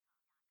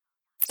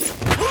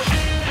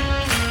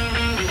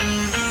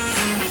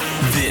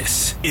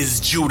This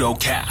is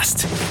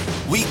JudoCast.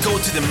 We go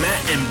to the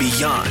mat and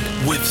beyond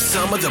with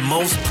some of the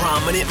most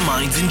prominent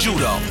minds in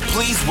judo.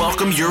 Please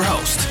welcome your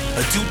host,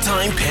 a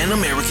two-time Pan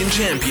American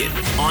champion,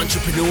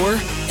 entrepreneur,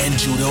 and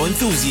judo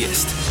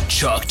enthusiast,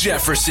 Chuck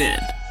Jefferson.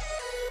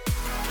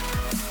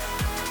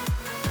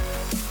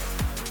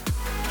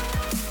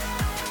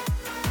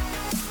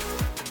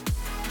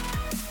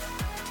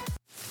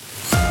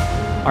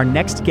 Our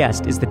next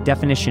guest is the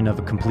definition of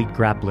a complete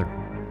grappler.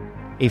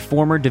 A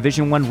former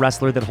Division I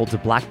wrestler that holds a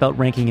black belt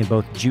ranking in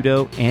both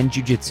judo and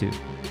jiu-jitsu.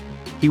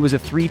 He was a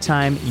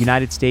 3-time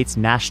United States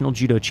national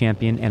judo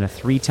champion and a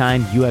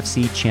 3-time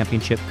UFC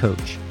championship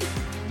coach.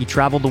 He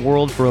traveled the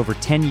world for over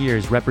 10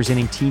 years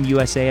representing Team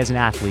USA as an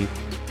athlete,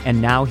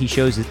 and now he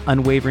shows his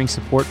unwavering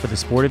support for the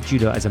sport of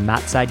judo as a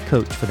mat-side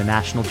coach for the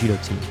national judo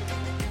team.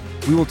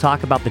 We will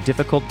talk about the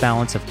difficult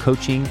balance of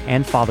coaching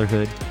and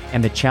fatherhood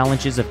and the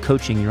challenges of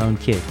coaching your own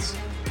kids.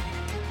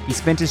 He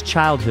spent his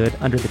childhood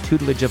under the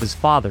tutelage of his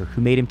father,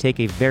 who made him take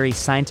a very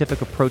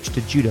scientific approach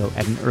to judo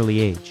at an early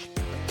age.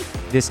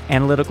 This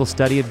analytical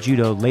study of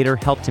judo later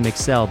helped him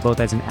excel both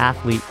as an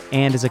athlete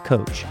and as a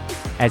coach,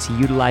 as he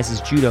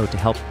utilizes judo to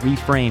help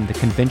reframe the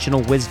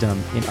conventional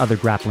wisdom in other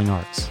grappling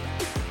arts.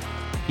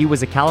 He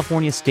was a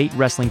California state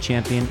wrestling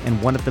champion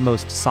and one of the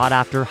most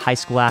sought-after high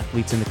school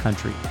athletes in the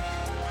country.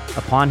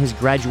 Upon his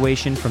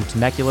graduation from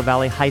Temecula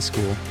Valley High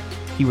School,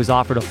 he was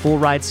offered a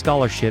full-ride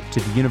scholarship to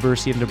the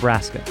University of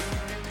Nebraska.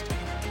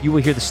 You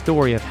will hear the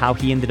story of how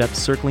he ended up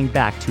circling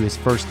back to his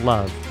first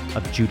love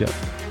of judo.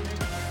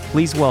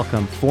 Please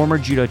welcome former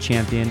judo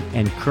champion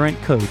and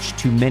current coach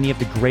to many of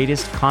the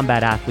greatest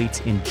combat athletes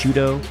in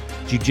judo,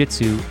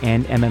 jiu-jitsu,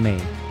 and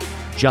MMA,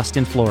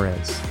 Justin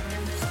Flores.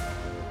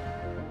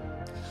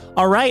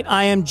 All right,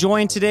 I am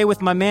joined today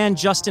with my man,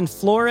 Justin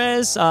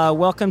Flores.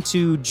 Welcome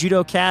to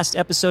JudoCast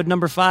episode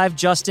number 5.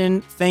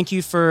 Justin, thank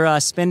you for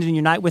spending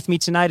your night with me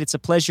tonight. It's a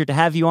pleasure to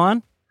have you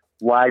on.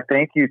 Why,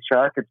 thank you,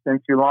 Chuck. It's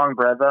been too long,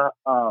 brother.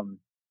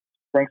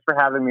 Thanks for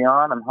having me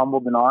on. I'm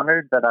humbled and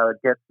honored that I would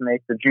get to make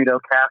the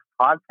JudoCast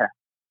podcast.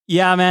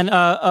 Yeah, man.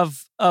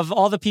 Of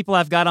all the people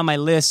I've got on my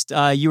list,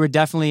 you were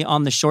definitely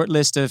on the short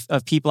list of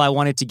people I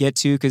wanted to get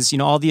to because,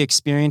 all the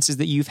experiences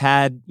that you've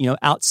had,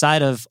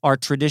 outside of our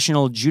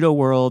traditional judo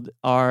world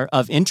are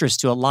of interest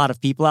to a lot of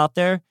people out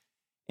there.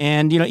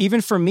 And,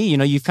 even for me,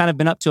 you've kind of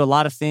been up to a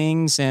lot of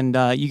things and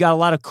you got a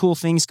lot of cool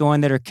things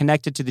going that are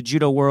connected to the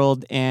judo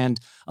world. And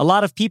a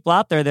lot of people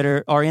out there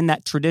that are in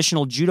that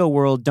traditional judo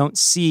world don't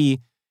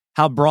see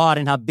how broad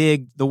and how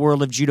big the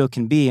world of judo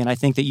can be. And I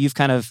think that you've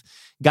kind of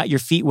got your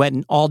feet wet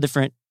in all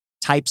different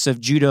types of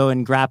judo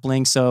and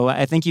grappling. So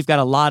I think you've got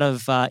a lot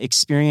of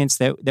experience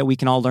that we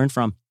can all learn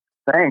from.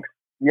 Thanks.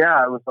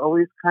 Yeah, it was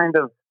always kind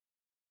of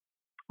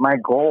my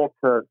goal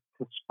to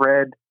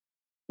spread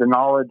the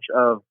knowledge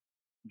of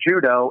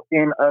judo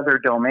in other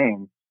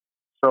domains.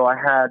 So I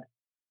had,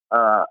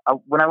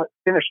 when I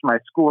finished my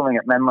schooling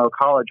at Menlo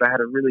College, I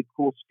had a really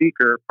cool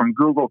speaker from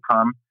Google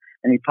come,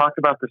 and he talked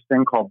about this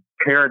thing called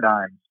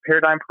paradigm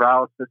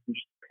paralysis, and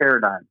just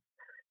paradigms.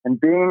 And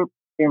being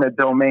in a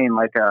domain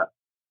like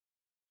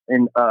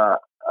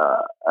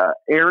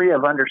area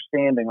of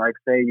understanding, like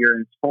say you're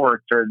in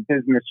sports or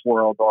business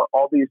world or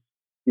all these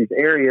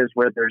areas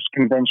where there's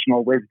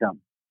conventional wisdom.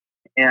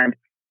 And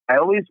I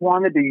always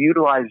wanted to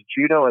utilize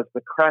judo as the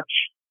crutch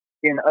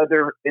in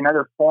other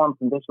forms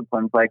and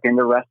disciplines, like in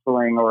the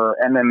wrestling or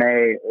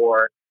MMA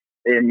or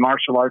in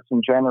martial arts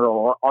in general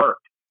or art.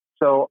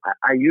 So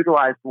I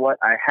utilized what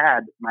I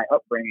had. My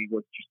upbringing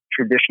was just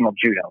traditional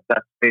judo.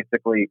 That's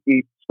basically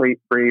eat,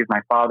 sleep, breathe, my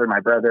father, my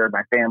brother,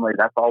 my family.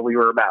 That's all we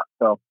were about.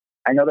 So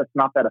I know that's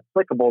not that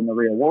applicable in the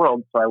real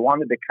world. So I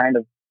wanted to kind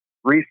of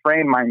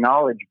reframe my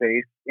knowledge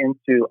base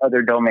into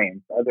other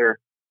domains, other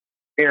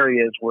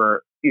areas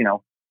where,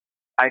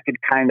 I could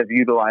kind of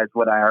utilize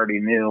what I already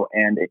knew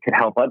and it could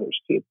help others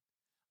too.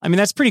 I mean,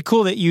 that's pretty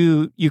cool that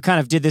you kind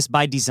of did this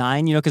by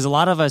design, because a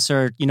lot of us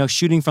are,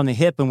 shooting from the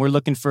hip and we're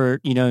looking for,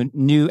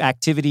 new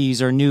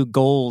activities or new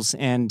goals.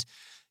 And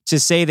to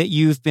say that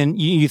you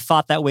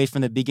thought that way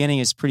from the beginning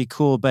is pretty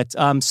cool. But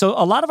so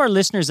a lot of our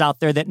listeners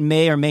out there that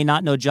may or may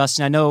not know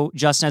Justin, I know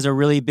Justin has a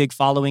really big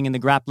following in the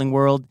grappling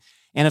world.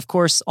 And of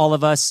course, all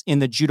of us in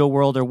the judo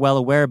world are well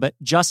aware, but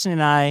Justin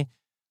and I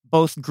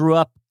both grew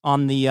up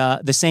on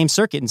the same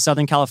circuit in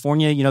Southern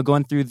California,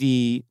 going through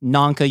the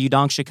Nanka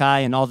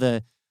Yudangshikai and all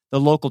the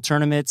local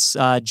tournaments.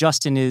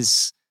 Justin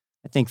is,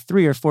 I think,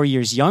 3 or 4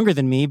 years younger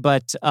than me,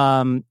 but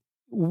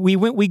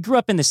we grew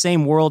up in the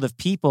same world of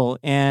people.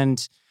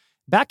 And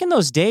back in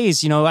those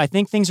days, I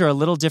think things are a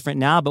little different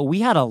now, but we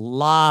had a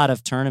lot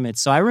of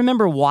tournaments. So I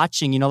remember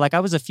watching, like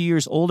I was a few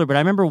years older, but I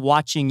remember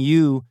watching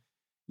you,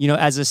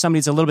 as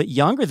somebody that's a little bit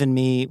younger than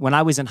me when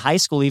I was in high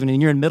school, even,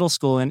 and you're in middle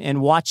school,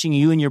 and watching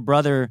you and your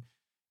brother.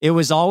 It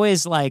was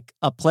always like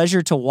a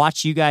pleasure to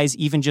watch you guys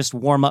even just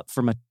warm up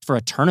for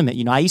a tournament.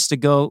 I used to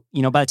go,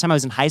 by the time I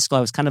was in high school,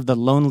 I was kind of the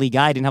lonely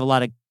guy. I didn't have a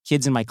lot of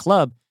kids in my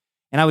club.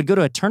 And I would go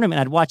to a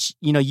tournament. I'd watch,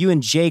 you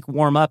and Jake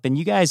warm up, and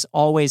you guys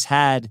always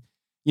had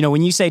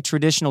when you say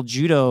traditional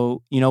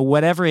judo,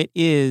 whatever it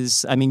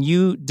is, I mean,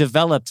 you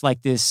developed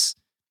like this,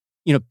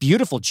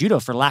 beautiful judo,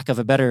 for lack of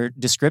a better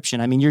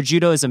description. I mean, your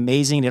judo is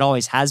amazing. It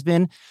always has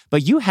been,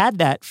 but you had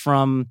that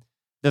from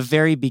the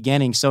very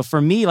beginning. So for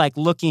me, like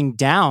looking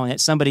down at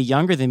somebody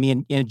younger than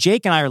me, and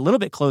Jake and I are a little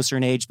bit closer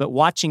in age, but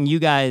watching you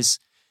guys,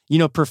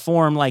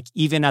 perform, like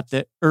even at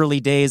the early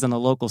days on the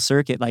local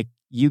circuit, like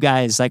you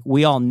guys, like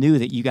we all knew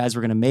that you guys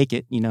were going to make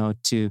it,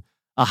 to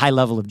a high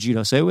level of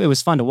judo. So it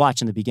was fun to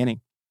watch in the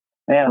beginning.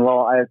 Man,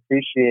 well, I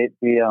appreciate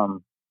the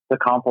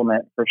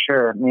compliment for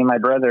sure. Me and my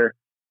brother,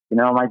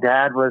 my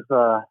dad was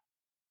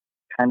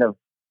kind of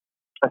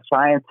a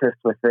scientist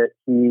with it.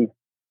 He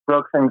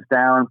broke things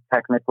down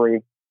technically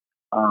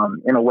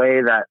in a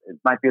way that it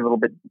might be a little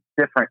bit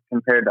different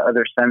compared to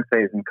other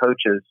senseis and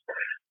coaches,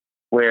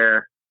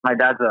 where my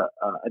dad's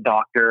a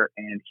doctor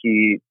and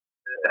he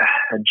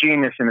a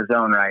genius in his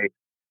own right.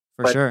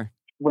 For sure.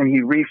 When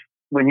he raised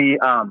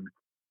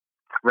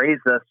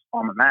us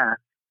on the mat,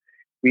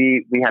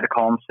 we had to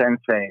call him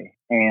sensei,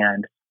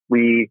 and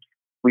we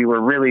were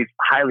really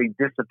highly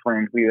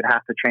disciplined. We would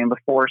have to train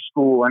before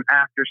school and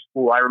after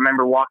school. I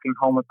remember walking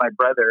home with my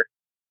brother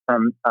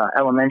from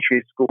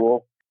elementary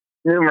school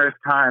numerous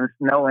times,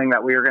 knowing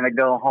that we were going to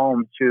go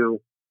home to,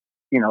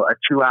 a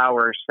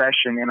 2-hour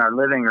session in our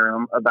living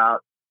room about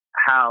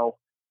how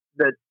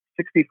the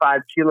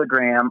 65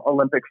 kilogram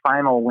Olympic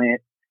final went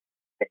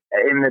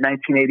in the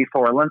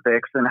 1984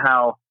 Olympics, and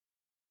how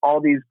all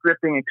these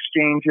gripping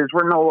exchanges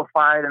were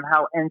nullified, and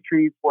how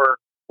entries were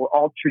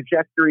all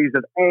trajectories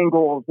of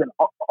angles and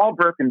all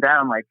broken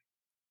down like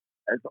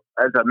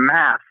as a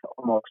math,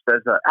 almost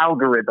as an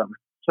algorithm.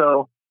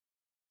 So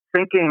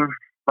thinking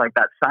like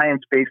that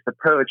science-based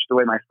approach, the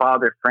way my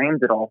father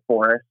framed it all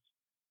for us,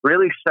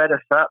 really set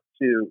us up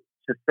to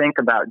think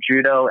about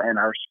judo and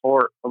our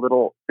sport a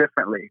little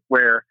differently,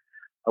 where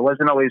I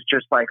wasn't always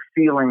just like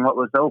feeling what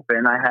was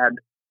open. I had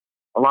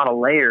a lot of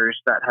layers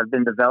that have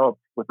been developed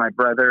with my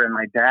brother and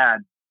my dad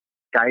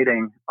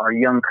guiding our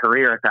young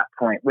career at that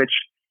point, which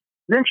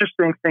is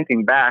interesting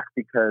thinking back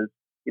because,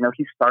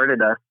 he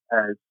started us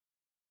as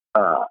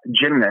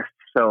gymnasts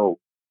so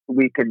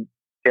we could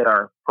get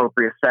our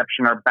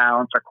proprioception, our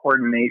balance, our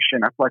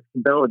coordination, our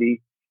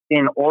flexibility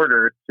in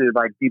order to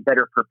like be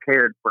better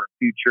prepared for a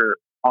future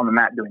on the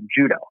mat doing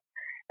judo.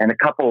 And a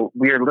couple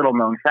weird little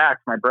known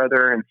facts, my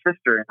brother and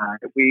sister and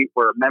I, we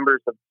were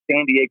members of the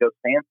San Diego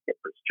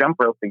Sandskippers jump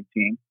roping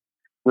team,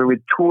 where we'd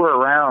tour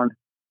around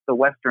the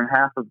western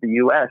half of the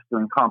U.S.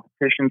 doing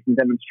competitions and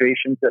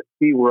demonstrations at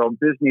SeaWorld,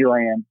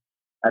 Disneyland,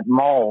 at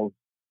malls.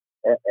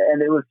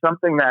 And it was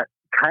something that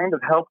kind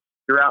of helped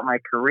throughout my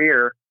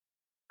career,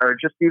 or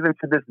just even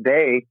to this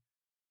day,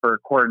 for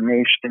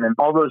coordination and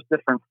all those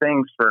different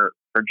things for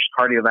just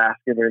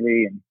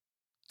cardiovascularly and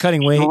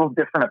cutting weight. A little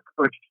different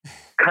approach.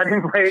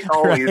 Cutting weight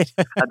always.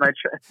 Right.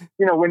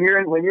 When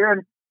you're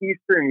in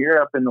Eastern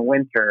Europe in the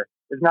winter,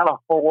 there's not a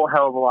whole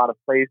hell of a lot of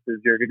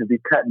places you're going to be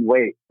cutting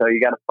weight. So you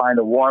got to find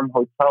a warm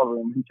hotel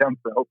room and jump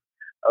rope.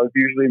 That was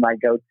usually my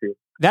go-to.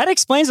 That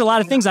explains a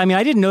lot of things. I mean,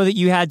 I didn't know that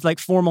you had like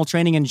formal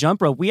training in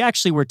jump rope. We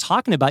actually were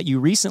talking about you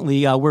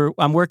recently.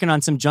 I'm working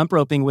on some jump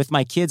roping with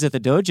my kids at the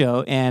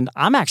dojo, and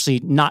I'm actually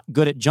not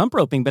good at jump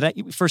roping, but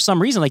for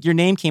some reason, like your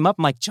name came up.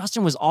 I'm like,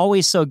 Justin was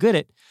always so good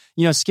at,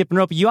 skipping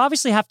rope. You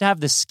obviously have to have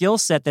the skill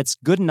set that's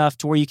good enough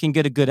to where you can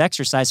get a good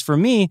exercise. For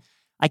me,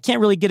 I can't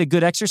really get a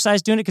good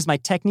exercise doing it because my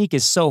technique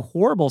is so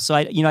horrible. So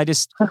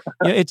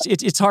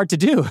it's hard to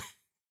do.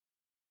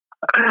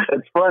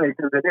 It's funny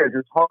because it is.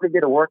 It's hard to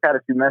get a workout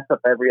if you mess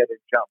up every other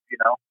jump,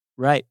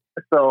 Right.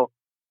 So,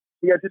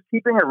 yeah, just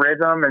keeping a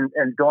rhythm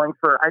and going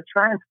I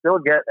try and still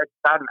get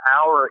about an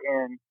hour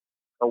in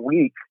a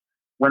week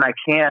when I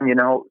can,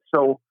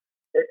 So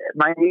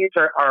my needs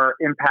are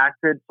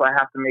impacted, so I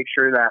have to make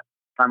sure that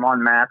I'm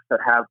on mats that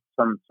have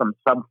some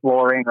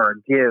subflooring or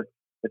a give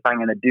if I'm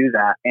going to do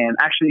that. And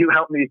actually, you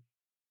helped me.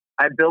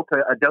 I built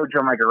a dojo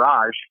in my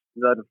garage,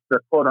 the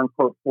quote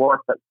unquote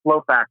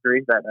flow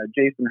factory that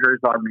Jason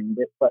Herzog named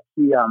it. But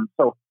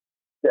so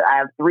I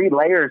have 3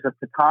 layers of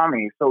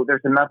tatami, so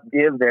there's enough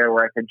give there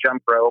where I could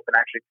jump rope and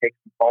actually take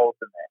some falls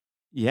in there.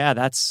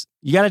 Yeah,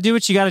 you got to do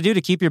what you got to do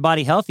to keep your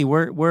body healthy.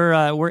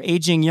 We're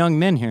aging young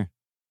men here.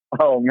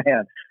 Oh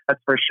man,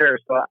 that's for sure.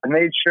 So I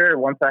made sure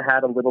once I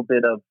had a little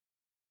bit of,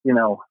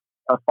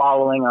 a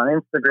following on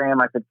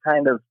Instagram, I could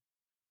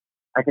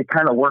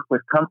kind of work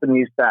with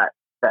companies that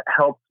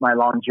helped my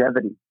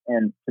longevity,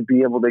 and to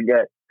be able to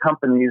get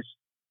companies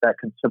that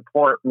could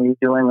support me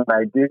doing what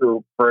I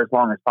do for as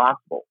long as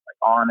possible,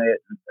 like On It.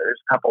 And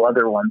there's a couple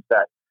other ones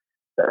that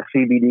are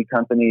CBD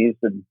companies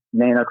and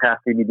NanoCraft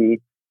CBD.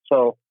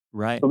 So,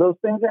 right. So those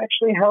things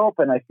actually help,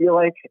 and I feel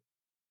like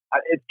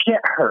it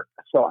can't hurt.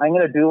 So I'm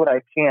going to do what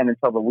I can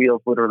until the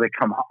wheels literally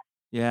come off.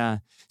 Yeah.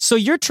 So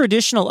your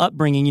traditional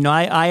upbringing,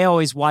 I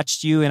always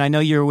watched you, and I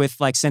know you're with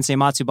like Sensei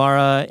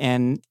Matsubara,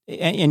 and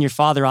your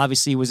father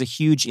obviously was a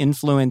huge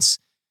influence.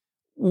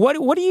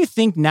 What do you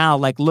think now,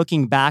 like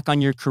looking back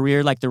on your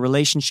career, like the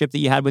relationship that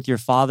you had with your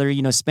father,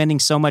 spending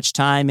so much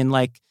time in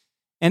like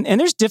And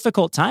there's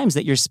difficult times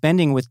that you're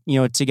spending with,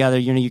 together.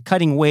 You're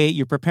cutting weight,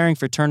 you're preparing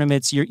for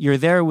tournaments, you're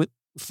there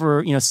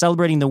for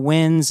celebrating the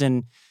wins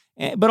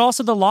but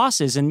also the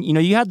losses. And,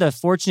 you had the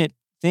fortunate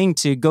thing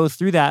to go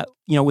through that,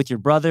 with your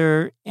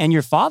brother and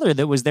your father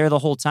that was there the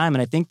whole time.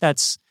 And I think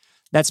that's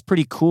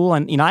pretty cool.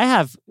 And, I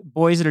have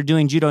boys that are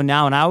doing judo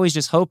now, and I always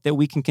just hope that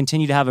we can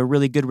continue to have a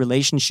really good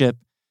relationship,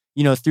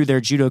 through their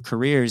judo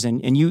careers.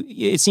 And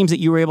it seems that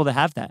you were able to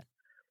have that.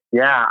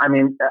 Yeah. I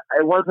mean,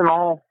 it wasn't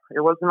all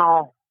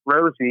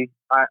rosy.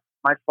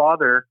 My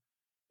father,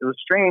 it was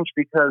strange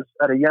because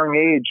at a young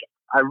age,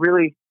 I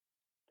really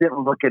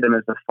didn't look at him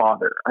as a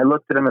father. I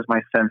looked at him as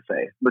my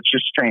sensei, which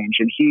is strange.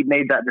 And he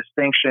made that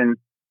distinction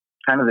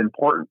kind of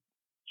important.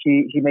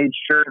 He made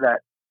sure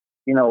that,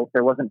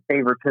 there wasn't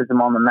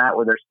favoritism on the mat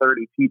where there's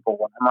 30 people.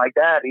 And I'm like,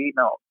 Daddy,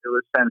 no, it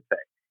was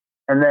sensei.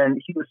 And then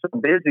he was so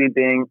busy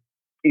being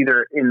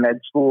either in med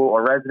school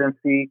or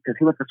residency, because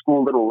he went to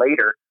school a little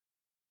later,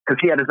 because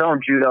he had his own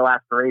judo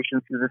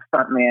aspirations. He was a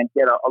stuntman. He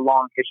had a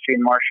long history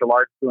in martial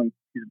arts,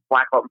 he's a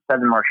black belt in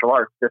 7 martial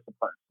arts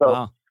disciplines.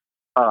 So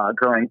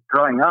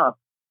growing up,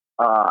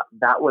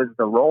 that was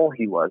the role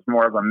he was,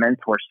 more of a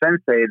mentor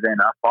sensei than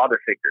a father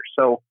figure.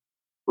 So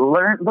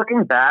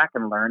looking back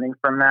and learning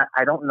from that,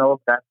 I don't know if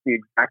that's the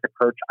exact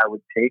approach I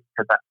would take,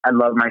 because I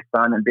love my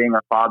son, and being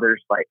a father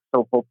is like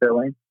so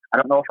fulfilling. I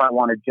don't know if I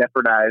want to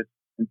jeopardize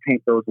and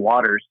taint those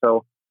waters.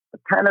 So I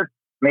kind of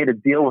made a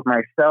deal with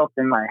myself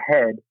in my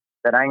head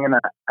that I'm gonna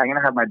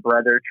have my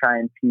brother try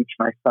and teach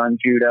my son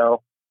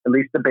judo, at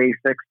least the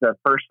basics, the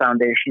first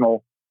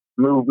foundational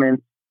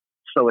movements,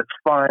 so it's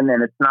fun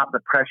and it's not the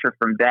pressure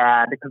from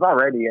dad. Because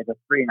already as a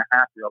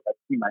 3.5-year-old, I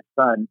see my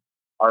son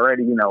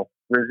already,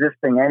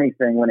 resisting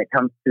anything when it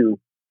comes to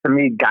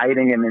me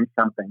guiding him in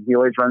something. He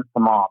always runs to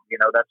mom.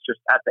 That's just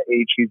at the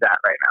age he's at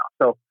right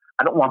now. So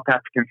I don't want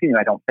that to continue.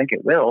 I don't think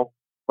it will,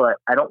 but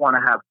I don't want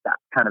to have that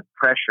kind of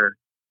pressure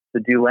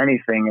to do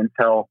anything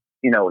until,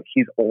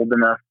 he's old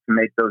enough to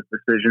make those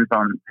decisions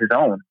on his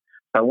own.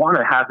 So I want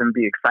to have him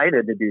be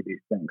excited to do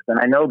these things. And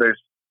I know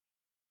there's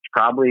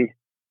probably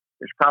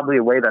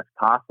a way that's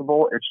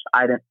possible. It's just,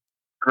 I didn't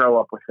grow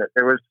up with it.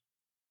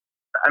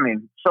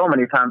 So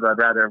many times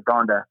I'd rather have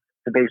gone to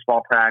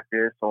baseball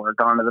practice or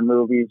gone to the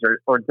movies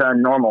or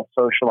done normal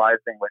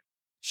socializing with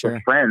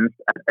friends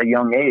at a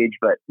young age.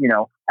 But,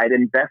 I'd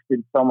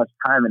invested so much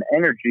time and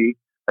energy.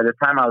 By the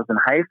time I was in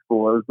high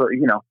school, it was,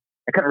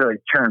 I couldn't really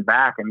turn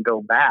back and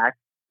go back.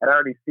 I'd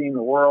already seen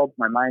the world.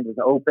 My mind was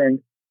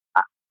open.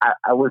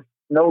 I was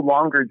no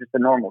longer just a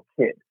normal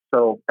kid.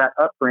 So that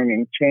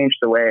upbringing changed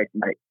the way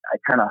I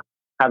kind of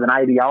have an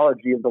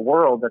ideology of the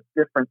world that's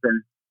different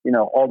than,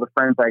 all the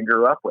friends I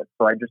grew up with.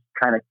 So I just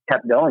kind of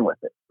kept going with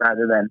it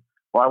rather than,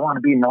 I want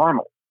to be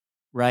normal.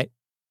 Right.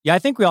 Yeah, I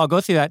think we all go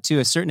through that to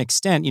a certain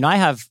extent. I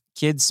have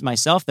kids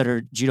myself that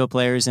are judo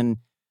players, and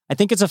I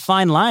think it's a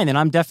fine line, and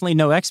I'm definitely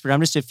no expert.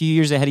 I'm just a few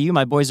years ahead of you.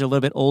 My boys are a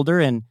little bit older,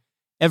 and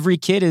every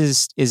kid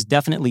is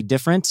definitely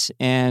different.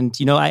 And,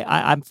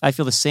 I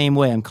feel the same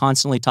way. I'm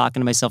constantly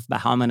talking to myself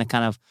about how I'm going to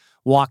kind of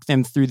walk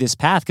them through this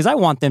path, because I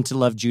want them to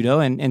love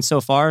judo, and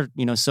so far,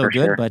 so good.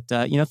 Sure. But,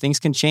 things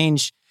can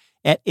change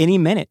at any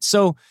minute.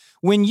 So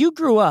when you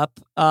grew up,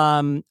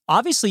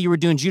 obviously you were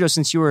doing judo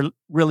since you were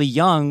really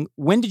young.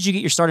 When did you get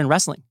your start in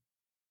wrestling?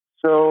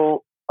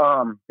 So,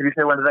 did you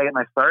say when did I get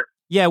my start?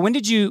 Yeah. When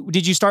did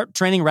you start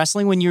training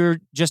wrestling when you were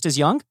just as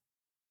young?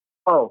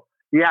 Oh,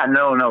 yeah,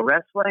 no,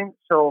 wrestling.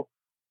 So,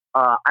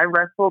 I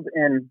wrestled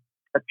in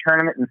a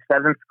tournament in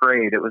 7th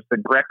grade. It was the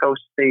Greco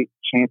State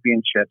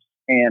Championships,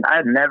 and I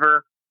had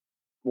never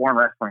worn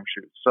wrestling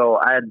shoes. So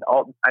I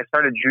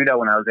started judo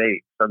when I was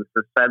 8. So this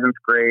is 7th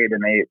grade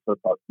and 8, so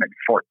it's about maybe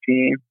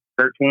 14,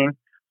 13.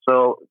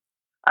 So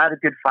I had a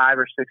good 5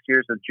 or 6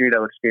 years of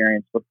judo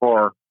experience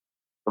before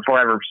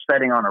ever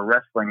setting on a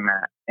wrestling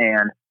mat.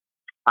 And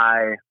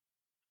I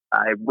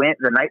went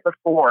the night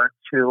before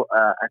to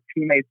a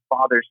teammate's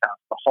father's house,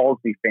 the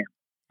Halsey family.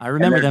 I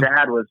remember them. Their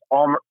dad was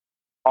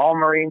all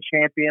Marine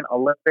champion,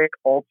 Olympic,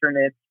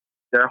 alternate.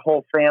 Their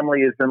whole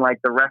family is in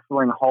like the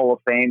Wrestling Hall of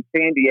Fame.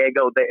 San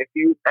Diego, if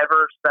you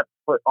ever stepped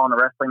foot on a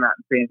wrestling mat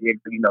in San Diego,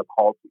 you know the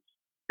Halseys.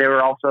 They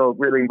were also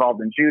really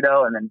involved in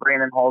judo, and then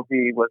Brandon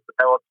Halsey was the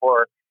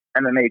Bellator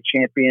MMA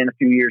champion a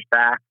few years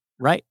back.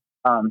 Right.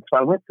 So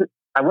I went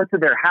to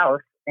their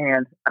house,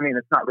 and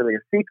it's not really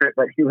a secret,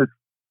 but he was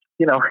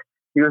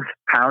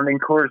pounding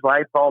Coors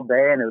Lights all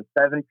day, and it was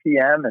 7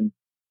 p.m. and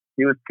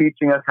he was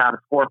teaching us how to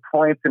score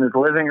points in his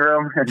living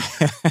room. And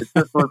it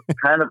just was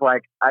kind of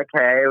like,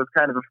 okay, it was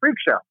kind of a freak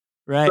show.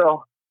 Right.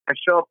 So I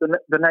show up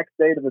the next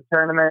day to the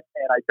tournament,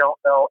 and I don't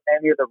know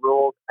any of the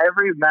rules.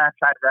 Every match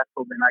I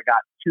wrestled in, I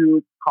got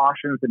 2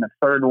 cautions, and the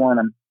third one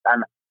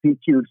I'm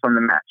DQ'd from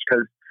the match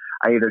because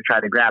I either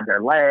tried to grab their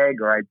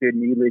leg or I did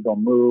an illegal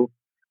move.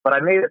 But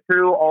I made it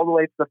through all the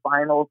way to the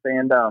finals,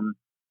 and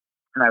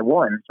I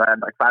won. So I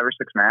had like 5 or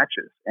 6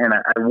 matches, and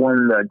I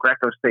won the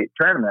Greco State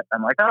tournament.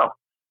 I'm like, oh,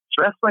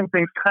 wrestling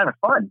thing's kind of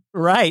fun.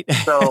 Right.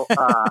 So,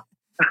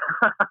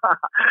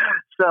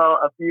 so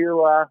a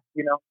few,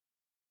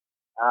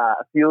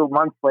 a few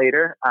months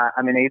later,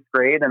 I'm in 8th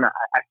grade, and I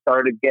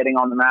started getting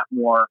on the mat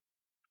more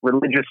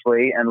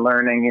religiously and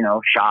learning,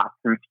 shots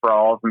and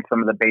sprawls and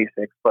some of the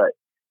basics. But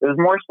it was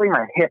mostly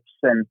my hips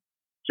and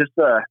just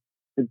the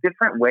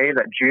different way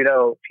that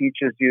judo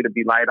teaches you to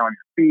be light on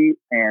your feet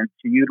and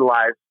to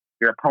utilize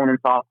your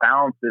opponent's off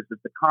balances is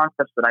the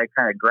concepts that I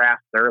kind of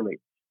grasped early,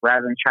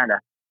 rather than trying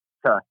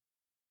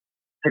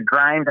to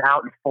grind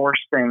out and force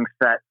things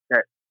that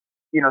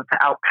to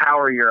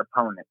outpower your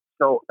opponent.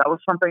 So that was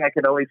something I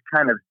could always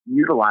kind of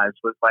utilize,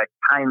 was like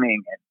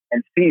timing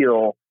and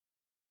feel,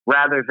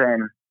 rather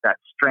than that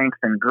strength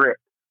and grit,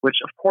 which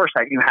of course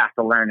you have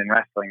to learn in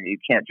wrestling. You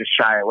can't just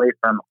shy away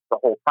from the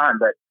whole time.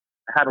 But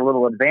I had a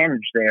little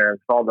advantage there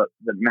with all the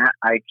mat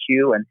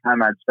IQ and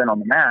time I'd spent on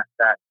the mat,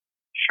 that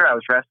sure, I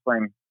was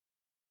wrestling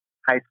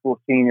high school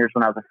seniors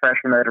when I was a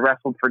freshman. I had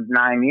wrestled for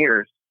 9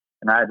 years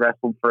and I had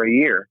wrestled for a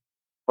year,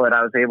 but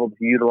I was able to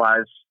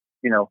utilize,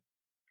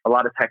 a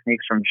lot of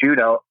techniques from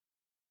judo.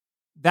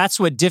 That's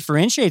what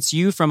differentiates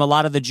you from a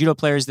lot of the judo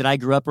players that I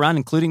grew up around,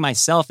 including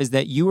myself, is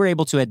that you were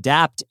able to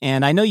adapt.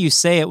 And I know you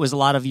say it was a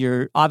lot of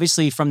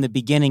obviously from the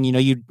beginning,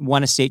 you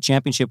won a state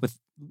championship with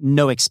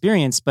no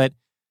experience, but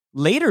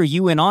later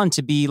you went on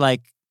to be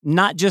like,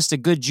 not just a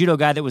good judo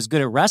guy that was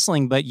good at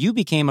wrestling, but you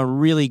became a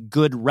really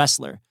good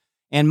wrestler.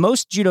 And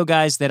most judo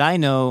guys that I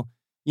know,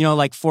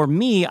 like for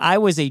me, I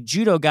was a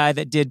judo guy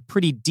that did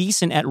pretty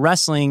decent at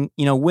wrestling,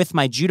 with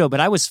my judo, but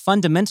I was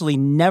fundamentally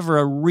never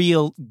a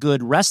real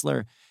good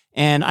wrestler.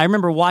 And I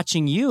remember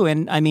watching you,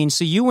 and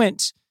so you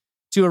went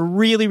to a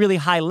really, really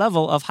high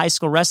level of high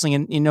school wrestling.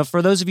 And,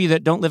 for those of you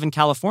that don't live in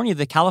California,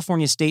 the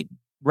California State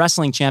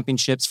Wrestling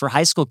Championships for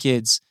high school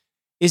kids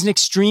is an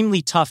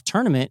extremely tough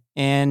tournament.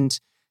 And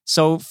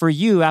so for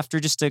you,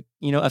 after just a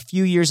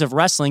few years of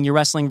wrestling, you're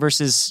wrestling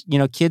versus,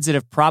 kids that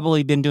have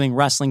probably been doing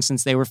wrestling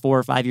since they were 4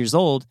 or 5 years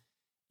old.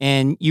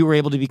 And you were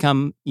able to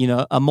become,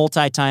 a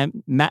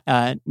multi-time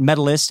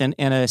medalist and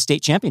a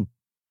state champion.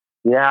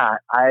 Yeah,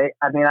 I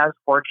was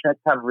fortunate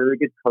to have really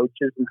good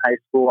coaches in high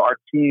school. Our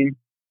team,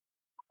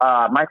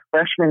 my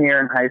freshman year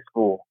in high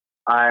school,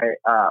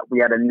 we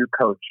had a new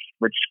coach,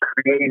 which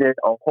created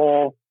a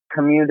whole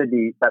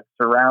community that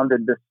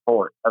surrounded the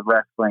sport of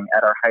wrestling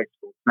at our high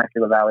school,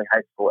 Temecula Valley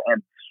High School,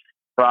 and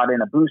brought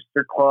in a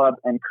booster club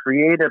and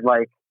created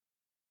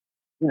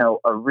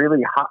a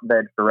really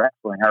hotbed for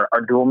wrestling.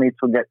 Our dual meets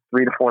would get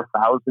 3,000 to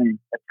 4,000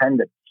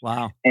 attendants.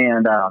 Wow.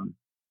 And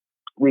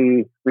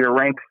we were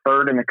ranked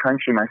 3rd in the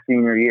country my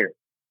senior year.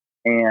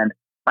 And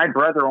my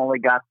brother only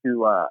got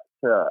to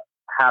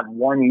have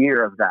 1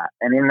 year of that.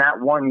 And in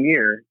that 1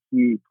 year,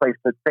 he placed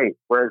at state,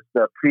 whereas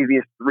the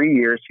previous 3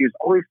 years, he was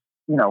always,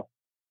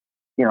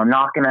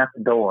 knocking at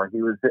the door.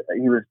 He was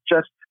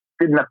just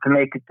good enough to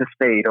make it to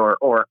state,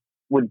 or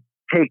would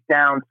take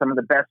down some of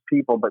the best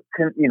people, but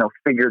couldn't,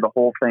 figure the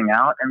whole thing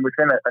out. And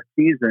within a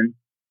season,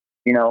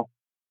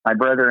 my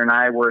brother and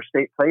I were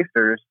state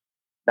placers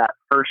that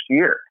first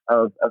year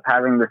of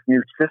having this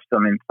new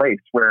system in place,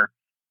 where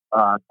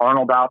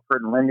Arnold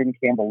Alford and Lyndon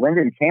Campbell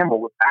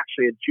was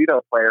actually a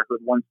judo player who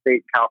had won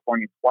state in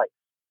California twice.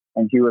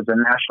 And he was a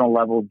national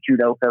level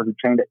judoka who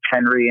trained at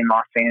Chenry in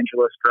Los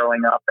Angeles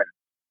growing up.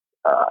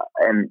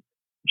 And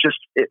just,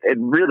 it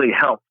really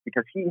helped,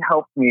 because he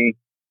helped me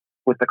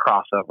with the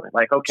crossover.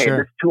 Like, okay, Sure.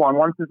 This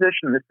 2-on-1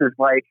 position, this is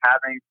like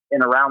having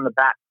an around the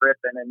back grip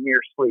and a near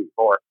sleeve,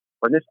 or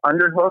this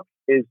underhook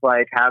is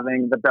like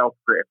having the belt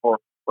grip, or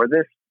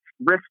this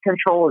wrist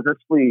control is a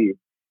sleeve.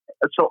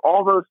 So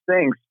all those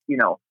things,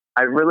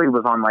 I really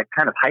was on like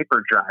kind of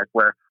hyperdrive,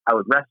 where I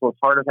would wrestle as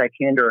hard as I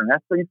can during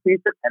wrestling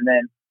season. And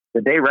then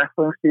the day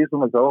wrestling season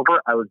was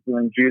over, I was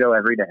doing judo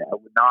every day. I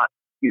would not,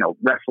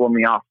 wrestle in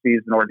the off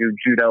season or do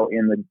judo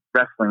in the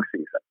wrestling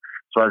season.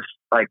 So I was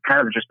like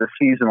kind of just a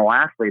seasonal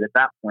athlete at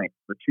that point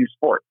for 2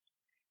 sports.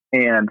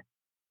 And,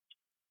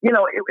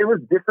 it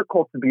was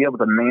difficult to be able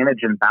to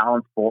manage and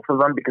balance both of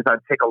them, because I'd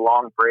take a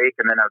long break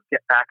and then I'd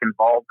get back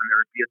involved, and there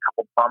would be a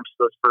couple bumps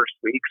those first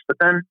weeks. But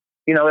then,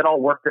 it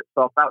all worked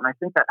itself out. And I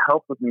think that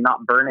helped with me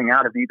not burning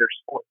out of either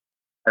sport.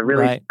 I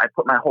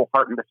put my whole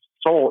heart and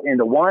soul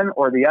into one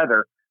or the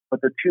other,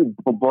 but the two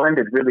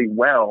blended really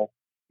well.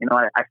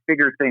 I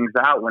figured things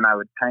out when I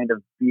would kind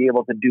of be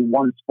able to do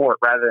one sport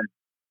rather than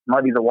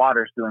muddy the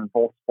waters doing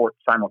both sports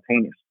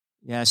simultaneously.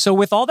 Yeah. So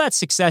with all that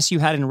success you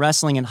had in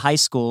wrestling in high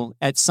school,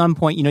 at some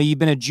point, you've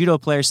been a judo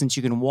player since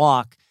you can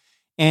walk.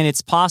 And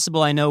it's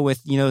possible, I know,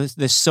 with,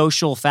 the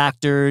social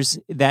factors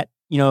that,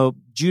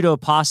 judo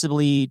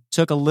possibly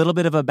took a little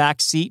bit of a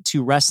backseat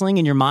to wrestling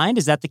in your mind.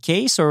 Is that the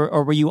case?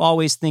 Or were you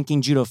always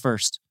thinking judo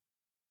first?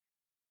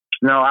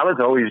 No, I was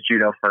always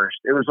judo first.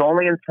 It was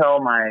only until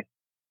my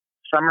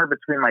summer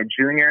between my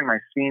junior and my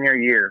senior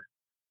year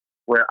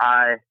where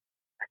I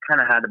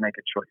kind of had to make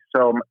a choice.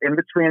 So in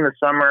between the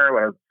summer,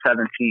 when I was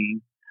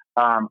 17,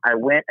 I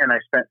went and I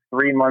spent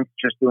 3 months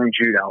just doing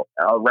judo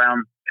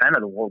around kind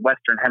of the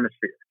Western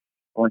Hemisphere.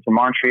 I went to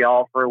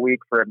Montreal for a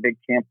week for a big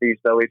camp they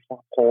used to always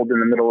hold in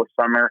the middle of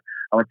summer.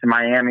 I went to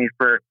Miami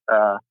for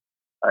a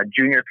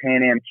junior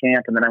Pan Am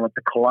camp, and then I went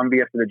to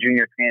Colombia for the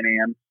junior Pan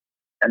Am.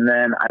 And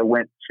then I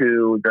went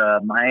to the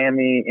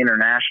Miami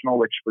International,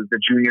 which was the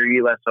Junior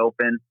US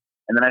Open.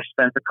 And then I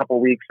spent a couple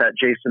weeks at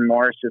Jason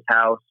Morris's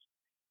house.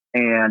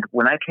 And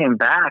when I came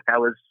back, I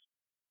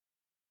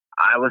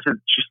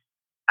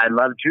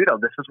love judo.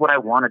 This is what I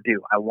want to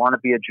do. I want to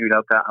be a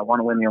judoka. I want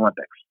to win the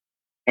Olympics.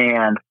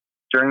 And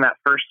during that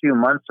first few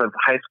months of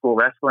high school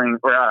wrestling,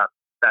 or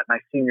that my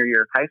senior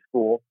year of high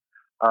school,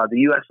 the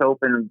U.S.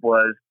 Open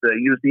was the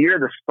year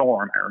of the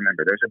storm. I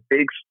remember there's a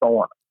big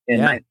storm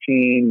in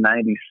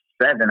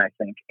 1997, I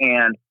think,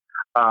 and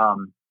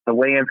the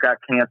weigh-ins got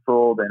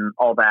canceled and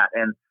all that.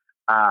 And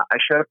I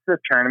showed up to the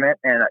tournament,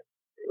 and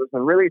it was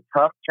a really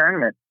tough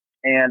tournament.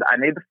 And I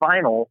made the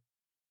final,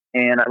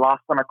 and I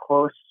lost on a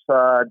close,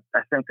 I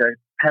think, a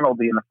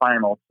penalty in the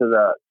final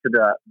to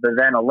the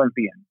then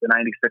Olympian, the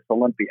 '96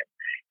 Olympian.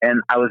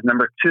 And I was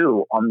number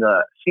 2 on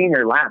the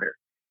senior ladder.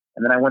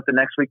 And then I went the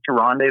next week to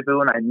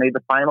Rendezvous, and I made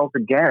the finals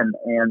again,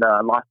 and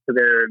lost to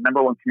their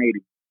number 1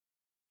 Canadian.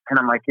 And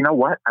I'm like, you know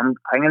what? I'm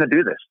going to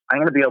do this. I'm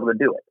going to be able to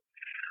do it.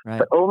 Right.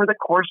 But over the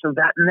course of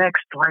that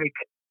next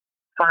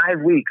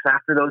 5 weeks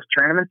after those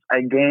tournaments,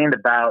 I gained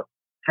about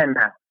 10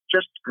 pounds,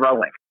 just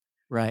growing.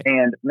 Right.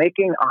 And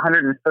making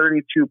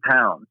 132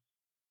 pounds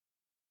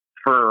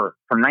from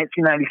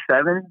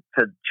 1997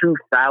 to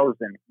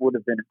 2000 would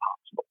have been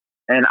impossible.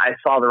 And I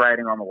saw the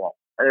writing on the wall.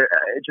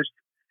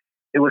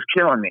 It was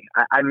killing me.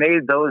 I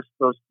made the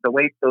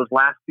weight those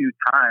last few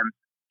times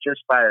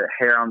just by the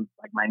hair on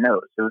my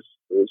nose. It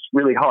was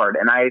really hard.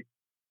 And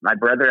my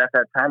brother at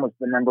that time was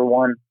the number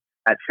 1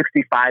 at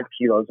 65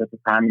 kilos at the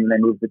time, and they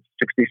moved it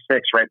to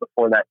 66 right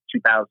before that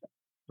 2000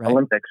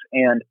 Olympics.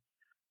 And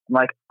I'm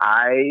like,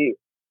 I'm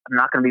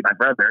not going to beat my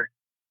brother,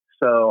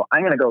 so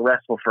I'm going to go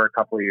wrestle for a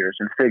couple of years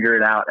and figure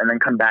it out, and then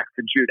come back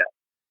to judo.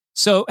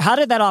 So, how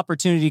did that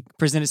opportunity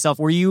present itself?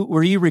 Were you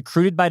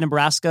recruited by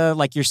Nebraska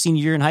like your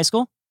senior year in high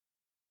school?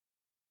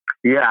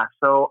 Yeah,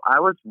 so I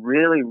was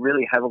really,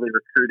 really heavily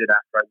recruited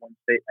after I won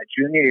state my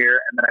junior year,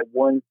 and then I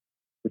won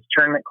this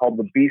tournament called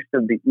the Beast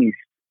of the East.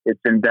 It's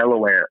in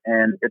Delaware,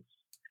 and it's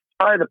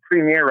probably the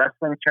premier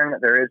wrestling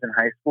tournament there is in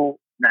high school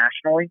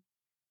nationally.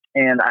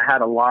 And I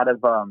had a lot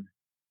of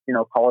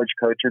college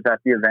coaches at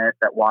the event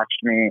that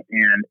watched me,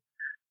 and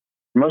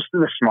most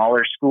of the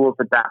smaller schools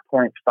at that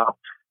point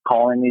stopped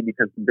calling me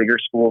because the bigger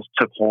schools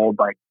took hold,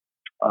 like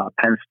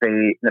Penn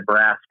State,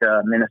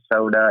 Nebraska,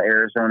 Minnesota,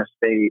 Arizona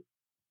State.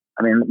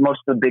 I mean, most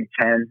of the Big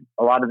Ten,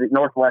 a lot of the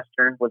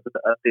Northwestern was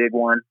a big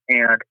one.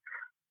 And at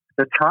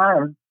the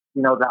time,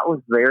 that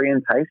was very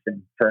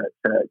enticing to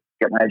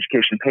get my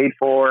education paid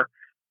for,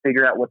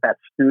 figure out what that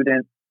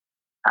student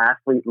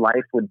athlete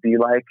life would be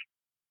like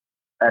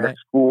at a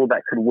school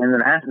that could win the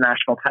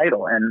national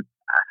title. And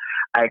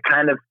I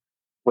kind of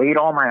weighed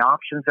all my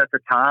options at the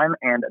time,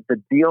 and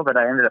the deal that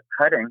I ended up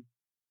cutting,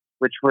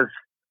 which was,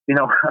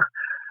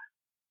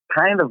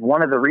 kind of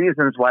one of the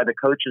reasons why the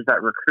coaches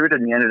that recruited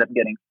me ended up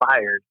getting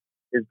fired,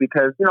 is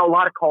because, a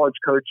lot of college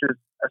coaches,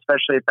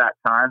 especially at that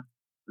time,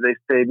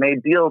 they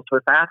made deals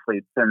with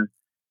athletes and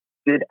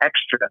did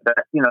extra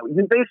that,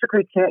 you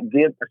basically can't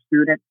give a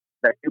student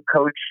that you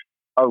coach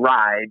a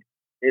ride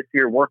if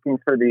you're working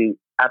for the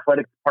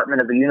athletic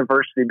department of the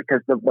university,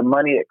 because of the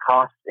money it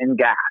costs in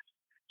gas.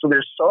 So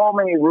there's so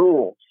many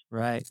rules,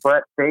 right?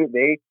 But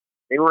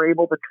they were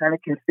able to kind of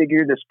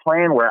configure this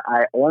plan where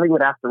I only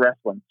would have to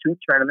wrestle in 2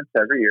 tournaments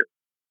every year,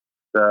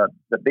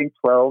 the Big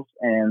 12s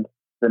and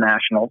the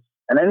Nationals,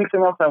 and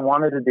anything else I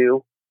wanted to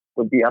do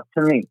would be up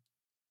to me.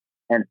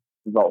 And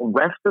the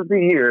rest of the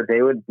year,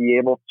 they would be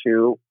able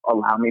to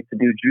allow me to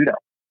do judo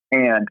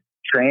and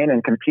train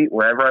and compete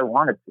wherever I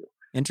wanted to.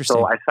 Interesting.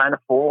 So I signed a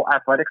full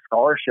athletic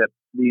scholarship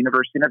to the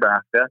University of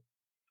Nebraska.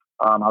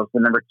 I was the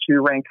number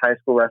 2 ranked high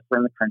school wrestler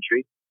in the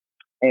country,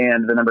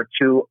 and the number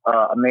 2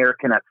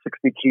 American at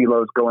 60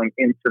 kilos going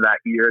into that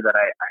year that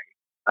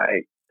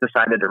I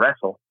decided to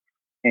wrestle.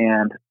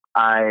 And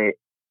I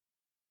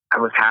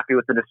was happy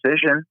with the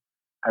decision.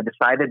 I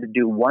decided to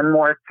do one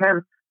more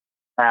attempt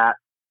at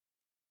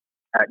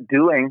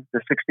doing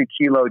the 60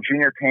 kilo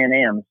junior Pan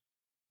Ams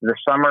the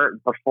summer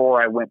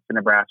before I went to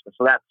Nebraska.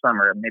 So that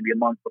summer, maybe a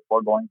month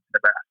before going to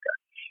Nebraska.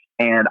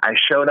 And I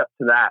showed up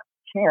to that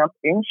camp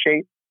in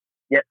shape,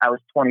 yet I was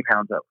 20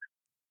 pounds over.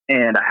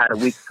 And I had a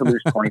week to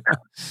lose 20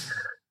 pounds.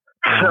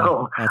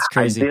 So that's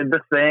crazy. I did the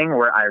thing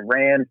where I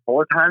ran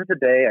 4 times a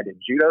day. I did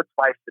judo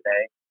twice a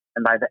day.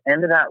 And by the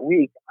end of that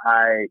week,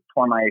 I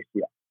tore my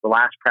ACL. The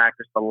last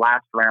practice, the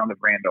last round of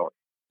randori.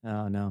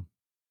 Oh, no.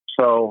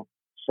 So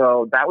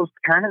that was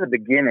kind of the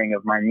beginning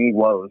of my knee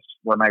woes,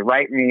 where my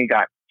right knee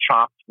got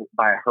chopped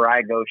by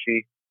Hirai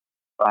Goshi,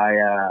 by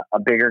a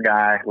bigger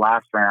guy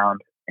last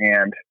round.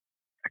 And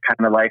I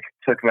kind of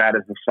took that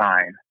as a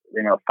sign,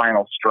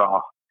 final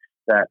straw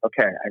that,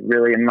 okay, I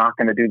really am not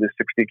going to do the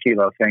 60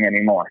 kilo thing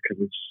anymore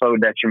because it's so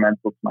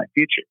detrimental to my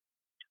future.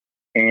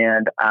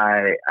 And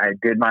I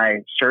did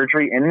my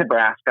surgery in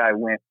Nebraska. I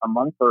went a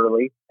month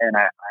early, and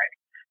I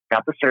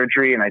got the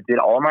surgery, and I did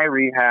all my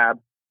rehab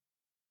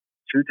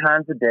 2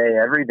 times a day,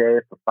 every day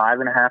for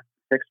 5.5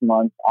 to 6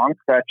 months on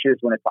crutches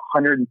when it's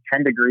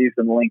 110 degrees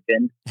in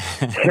Lincoln,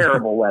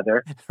 terrible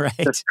weather. Right.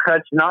 Just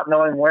crutch, not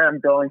knowing where I'm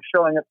going,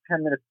 showing up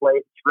 10 minutes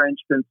late,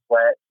 drenched in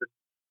sweat. Just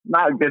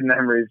not good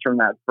memories from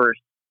that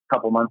first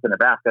couple months in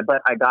Nebraska,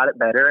 but I got it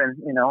better. And,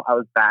 I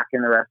was back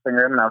in the wrestling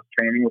room and I was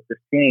training with this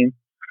team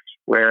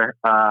where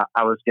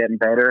I was getting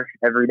better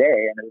every day,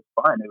 and it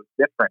was fun. It was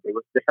different. It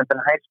was different than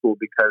high school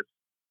because,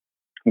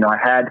 I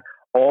had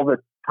all the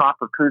top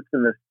recruits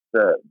in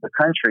the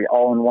country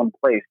all in one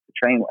place to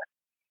train with.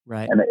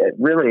 Right. And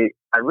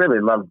I really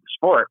loved the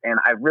sport, and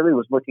I really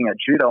was looking at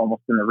judo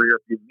almost in the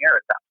rearview mirror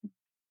at that point.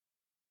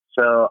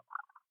 So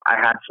I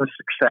had some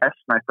success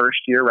my first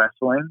year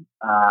wrestling.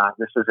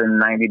 This was in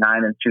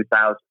 99 and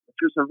 2000, which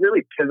was a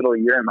really pivotal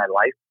year in my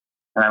life.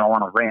 And I don't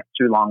want to rant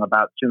too long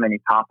about too many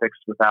topics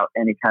without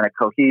any kind of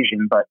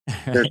cohesion, but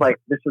there's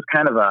this is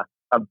kind of a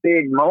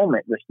big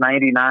moment, this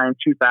 99,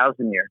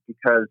 2000 year,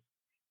 because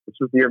this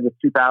was the year of the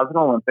 2000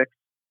 Olympics.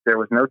 There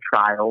was no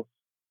trials.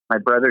 My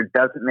brother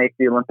doesn't make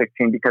the Olympic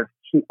team because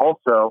he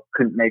also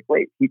couldn't make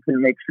weight. He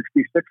couldn't make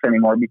 66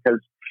 anymore because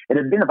it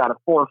had been about a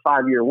 4 or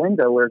 5 year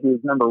window where he was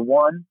number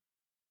one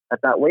at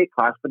that weight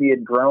class, but he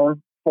had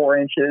grown 4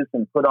 inches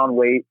and put on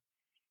weight.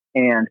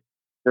 And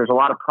there's a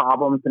lot of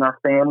problems in our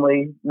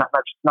family, not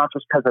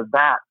just because of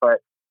that, but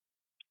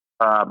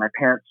my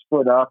parents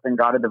split up and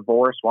got a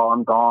divorce while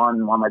I'm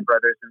gone, while my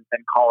brother's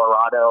in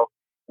Colorado.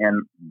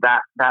 And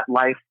that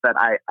life that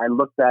I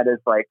looked at as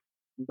like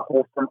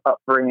wholesome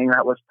upbringing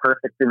that was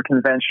perfect and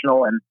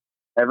conventional, and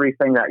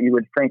everything that you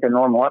would think a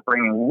normal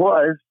upbringing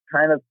was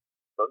kind of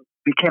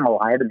became a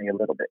lie to me a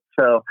little bit.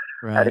 So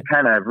I had to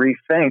kind of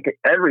rethink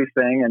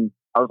everything. And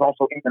I was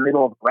also in the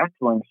middle of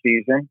wrestling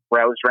season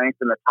where I was ranked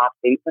in the top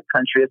 8 in the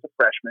country as a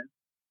freshman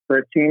for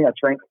a team that's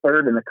ranked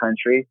 3rd in the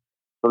country.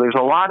 So there's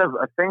a lot of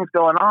things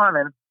going on.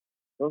 And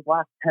those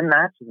last 10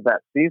 matches of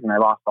that season, I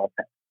lost all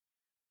 10.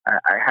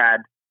 I had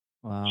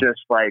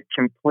just like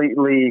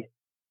completely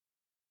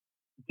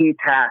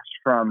detached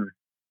from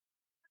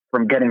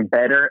getting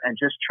better and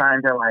just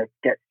trying to like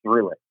get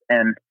through it.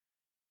 And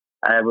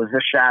I was a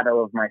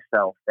shadow of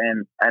myself.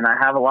 And I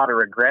have a lot of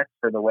regrets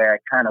for the way I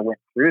kind of went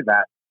through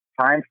that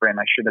time frame.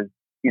 I should have,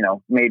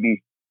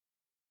 maybe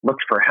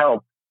looked for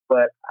help,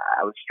 but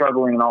I was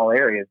struggling in all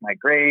areas. My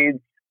grades,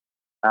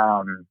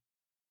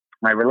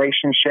 my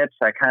relationships,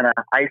 I kind of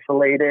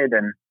isolated,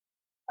 and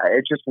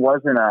it just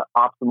wasn't an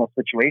optimal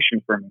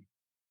situation for me.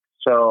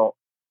 So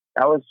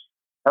that was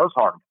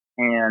hard.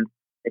 And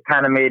it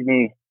kind of made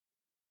me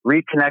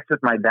reconnect with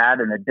my dad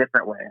in a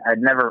different way.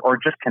 Or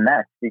just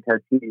connect,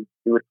 because he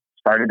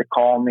started to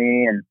call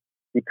me and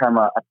become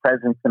a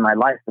presence in my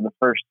life for the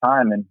first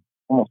time and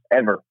almost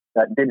ever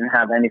that didn't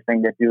have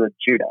anything to do with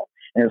judo.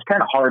 And it was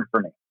kind of hard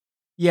for me.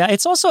 Yeah,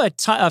 it's also a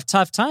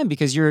tough time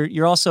because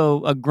you're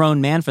also a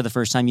grown man for the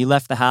first time. You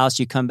left the house,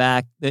 you come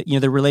back.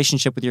 The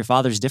relationship with your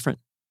father is different.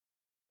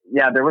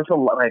 Yeah, there was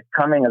a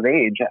coming of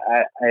age.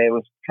 I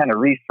was kind of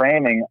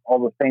reframing all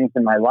the things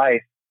in my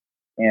life,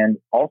 and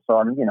also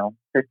I'm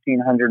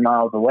 1,500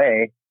 miles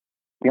away,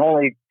 the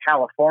only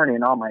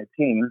Californian on my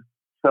team.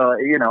 So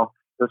it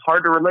was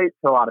hard to relate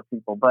to a lot of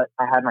people. But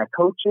I had my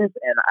coaches,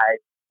 and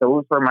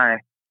those were my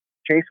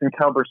Jason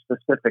Kelber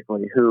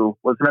specifically, who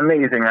was an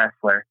amazing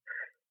wrestler.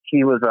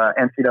 He was a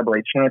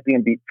NCAA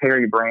champion, beat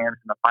Terry Brands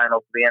in the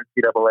finals of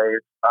the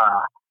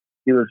NCAAs.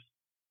 He was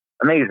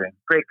amazing,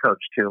 great coach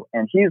too.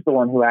 And he's the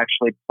one who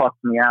actually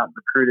plucked me out and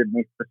recruited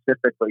me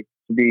specifically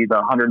to be the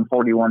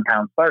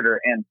 141-pound starter.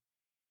 And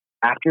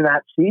after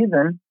that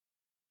season,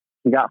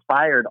 he got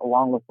fired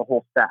along with the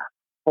whole staff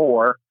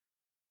for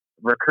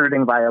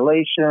recruiting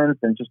violations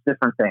and just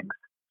different things.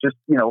 Just,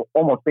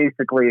 almost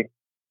basically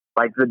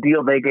like the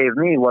deal they gave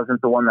me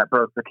wasn't the one that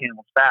broke the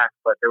camel's back,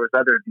 but there was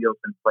other deals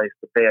in place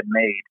that they had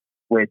made,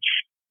 which,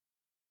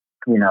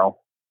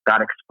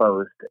 got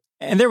exposed.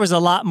 And there was a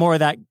lot more of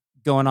that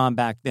going on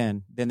back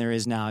then than there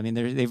is now. I mean,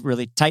 they've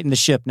really tightened the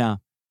ship now.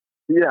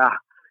 Yeah.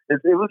 It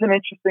was an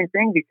interesting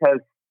thing because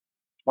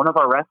one of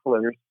our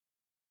wrestlers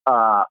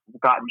got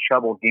in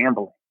trouble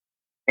gambling,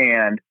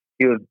 and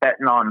he was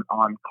betting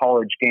on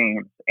college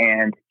games,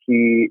 and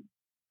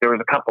there was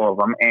a couple of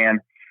them, and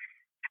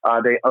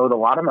they owed a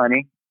lot of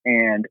money,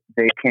 and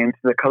they came to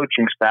the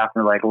coaching staff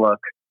and were like, look,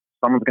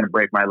 someone's going to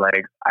break my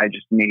legs. I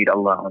just need a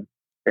loan.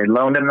 They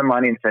loaned him the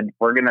money and said,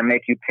 we're going to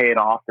make you pay it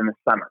off in the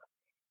summer.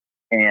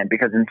 And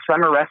because in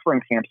summer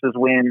wrestling camps is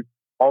when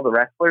all the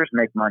wrestlers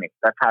make money.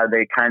 That's how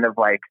they kind of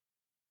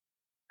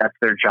that's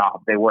their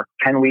job. They work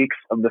 10 weeks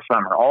of the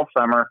summer, all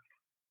summer,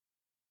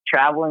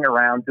 traveling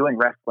around doing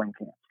wrestling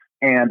camps.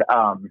 And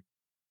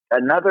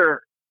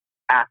another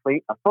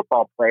athlete, a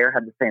football player,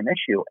 had the same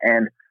issue.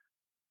 And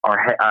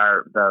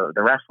the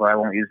wrestler, I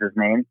won't use his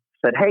name,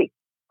 said, hey,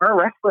 our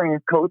wrestling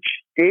coach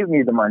gave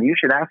me the money. You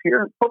should ask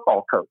your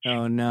football coach.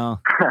 Oh, no.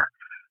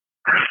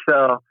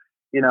 So,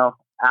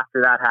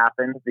 after that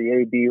happened, the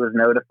AB was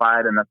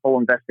notified and the full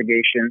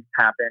investigation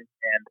happened.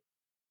 And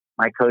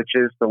my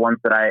coaches, the ones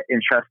that I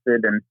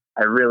entrusted and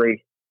I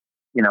really,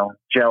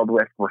 gelled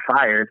with, were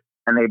fired.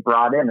 And they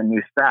brought in a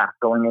new staff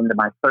going into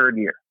my 3rd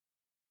year.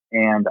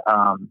 And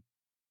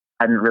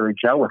hadn't really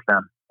gelled with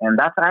them. And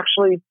that's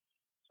actually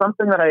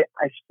something that I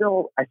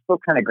still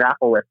kind of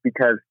grapple with,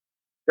 because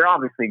they're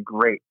obviously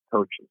great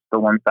coaches, the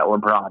ones that were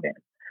brought in.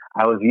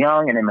 I was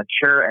young and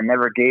immature and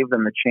never gave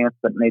them the chance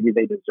that maybe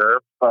they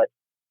deserved, but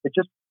it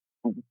just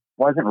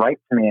wasn't right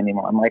to me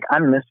anymore. I'm like,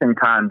 I'm missing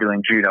time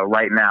doing judo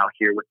right now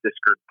here with this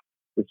group,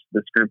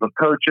 this group of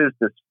coaches,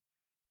 this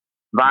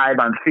vibe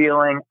I'm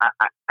feeling.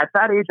 At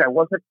that age, I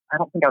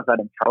don't think I was that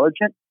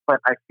intelligent, but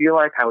I feel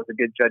like I was a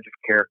good judge of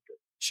character.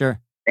 Sure.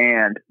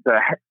 And the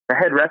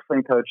head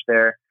wrestling coach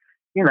there,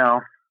 you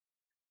know,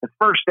 the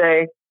first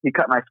day he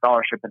cut my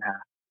scholarship in half.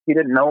 He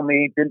didn't know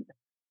me, didn't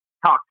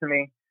talk to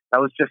me.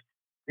 That was just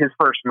his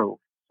first move.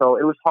 So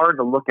it was hard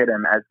to look at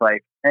him as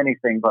like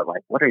anything but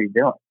like, what are you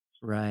doing?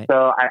 Right.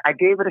 So I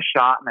gave it a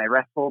shot, and I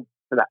wrestled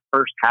for that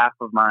first half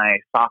of my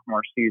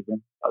sophomore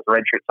season. I was a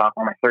redshirt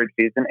sophomore, my third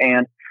season.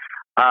 And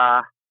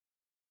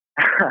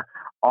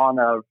on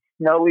a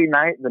snowy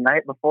night, the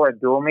night before a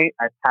dual meet,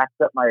 I packed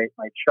up my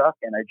truck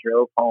and I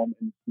drove home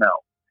in the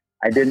snow.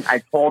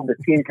 I told the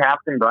team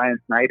captain, Brian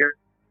Snyder,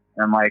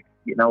 and I'm like,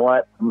 you know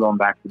what? I'm going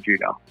back to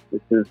judo.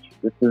 This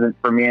isn't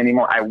for me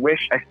anymore. I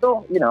wish I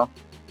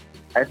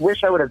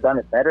would have done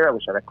it better. I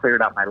wish I'd have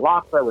cleared out my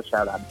locker. I wish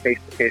I'd had a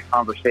face-to-face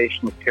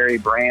conversation with Terry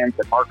Brands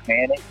and Mark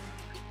Manning.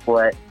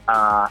 But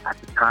at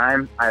the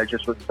time, I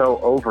just was so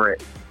over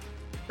it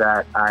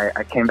that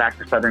I came back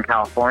to Southern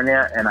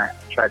California and I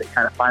tried to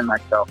kind of find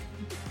myself.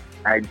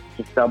 I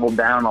just doubled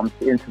down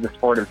into the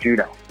sport of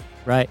judo.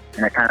 Right.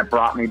 And it kind of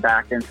brought me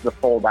back into the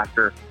fold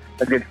after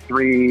a good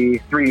three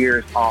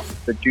years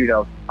off the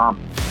judo.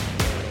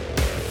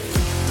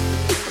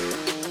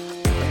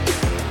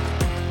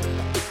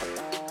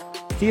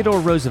 Theodore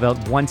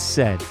Roosevelt once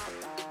said,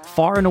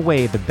 "Far and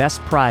away the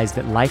best prize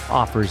that life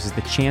offers is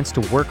the chance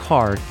to work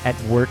hard at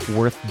work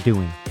worth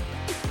doing."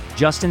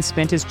 Justin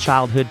spent his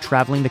childhood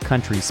traveling the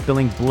country,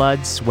 spilling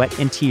blood, sweat,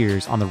 and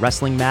tears on the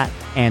wrestling mat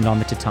and on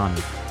the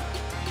tatami.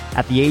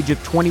 At the age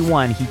of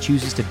 21, he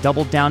chooses to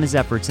double down his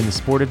efforts in the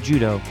sport of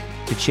judo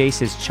to chase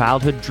his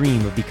childhood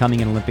dream of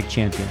becoming an Olympic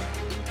champion.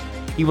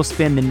 He will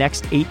spend the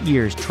next 8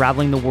 years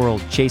traveling the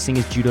world chasing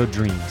his judo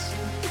dreams.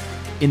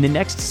 In the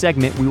next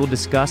segment, we will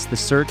discuss the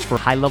search for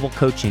high-level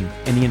coaching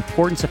and the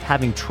importance of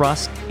having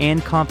trust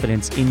and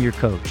confidence in your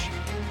coach,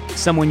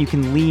 someone you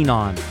can lean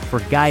on for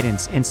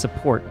guidance and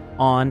support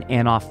on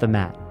and off the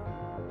mat.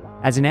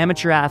 As an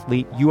amateur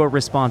athlete, you are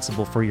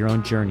responsible for your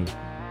own journey.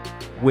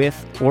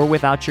 With or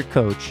without your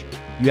coach,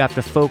 you have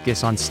to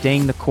focus on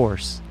staying the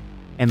course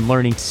and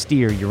learning to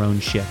steer your own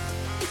ship.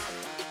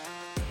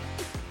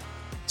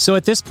 So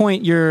at this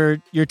point, you're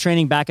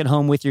training back at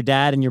home with your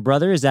dad and your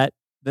brother. Is that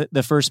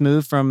the first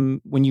move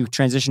from when you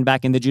transitioned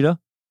back into judo?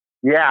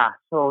 Yeah.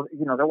 So,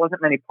 there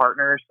wasn't many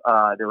partners.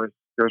 There was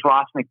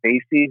Ross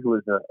McBasey, who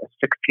was a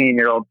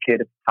 16-year-old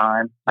kid at the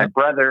time. My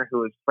brother, who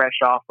was fresh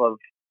off of,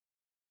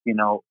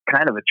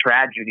 kind of a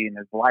tragedy in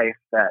his life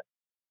that,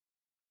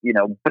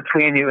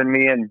 between you and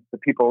me and the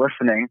people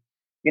listening,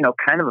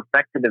 kind of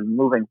affected him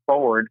moving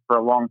forward for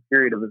a long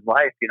period of his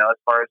life, as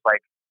far as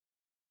like,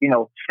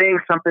 seeing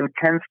something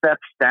 10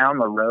 steps down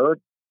the road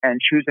and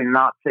choosing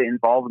not to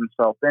involve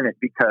himself in it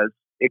because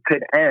it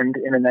could end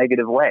in a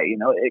negative way.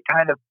 It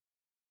kind of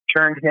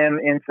turned him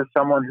into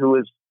someone who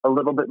was a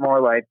little bit more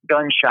like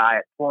gun shy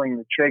at pulling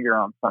the trigger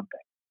on something.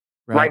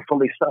 Right.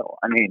 Rightfully so.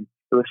 I mean,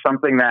 it was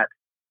something that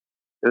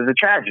it was a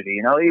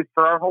tragedy,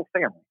 for our whole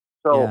family.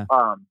 So,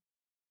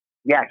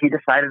 he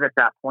decided at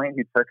that point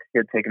he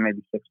had taken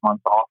maybe 6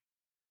 months off,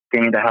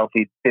 gained a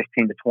healthy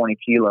 15 to 20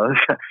 kilos.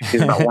 He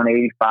was about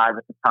 185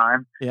 at the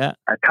time. Yeah,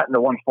 cutting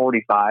to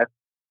 145.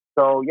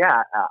 So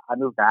I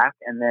moved back,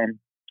 and then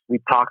we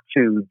talked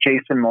to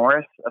Jason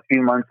Morris a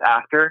few months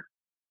after.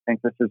 I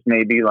think this is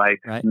maybe like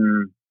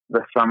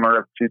the summer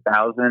of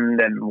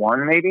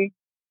 2001, maybe,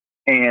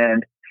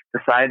 and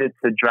decided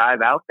to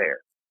drive out there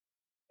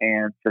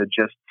and to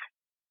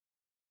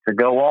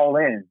go all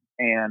in.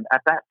 And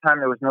at that time,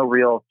 there was no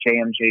real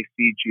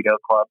JMJC judo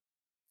club.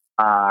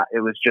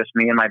 It was just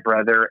me and my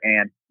brother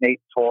and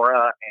Nate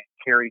Tora and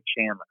Kerry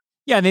Chandler.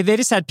 Yeah, they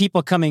just had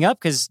people coming up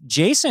because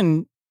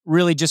Jason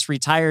really just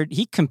retired.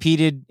 He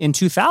competed in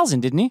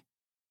 2000, didn't he?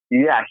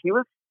 Yeah, he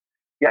was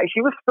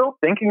still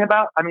thinking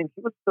about,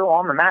 he was still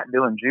on the mat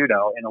doing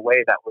judo in a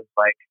way that was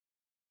like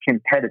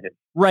competitive.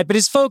 Right, but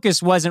his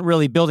focus wasn't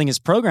really building his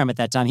program at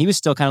that time. He was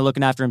still kind of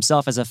looking after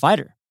himself as a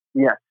fighter.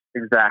 Yes,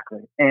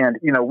 exactly. And,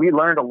 we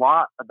learned a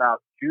lot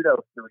about judo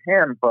through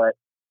him, but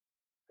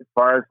as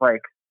far as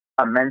like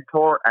a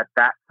mentor at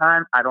that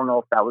time, I don't know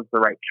if that was the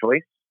right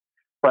choice,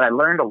 but I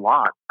learned a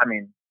lot.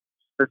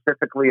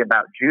 Specifically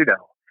about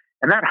judo,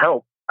 and that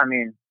helped.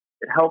 It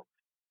helped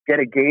get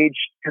a gauge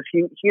because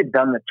he had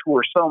done the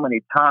tour so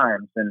many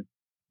times and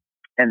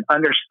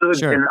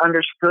understood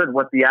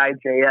what the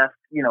IJF,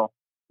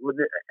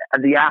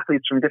 the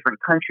athletes from different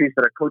countries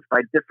that are coached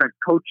by different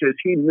coaches.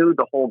 He knew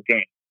the whole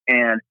game,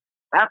 and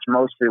that's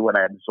mostly what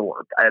I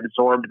absorbed. I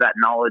absorbed that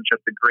knowledge of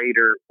the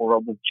greater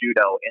world of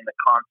judo in the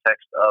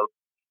context of,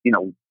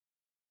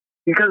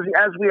 because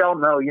as we all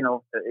know,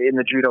 in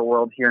the judo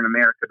world here in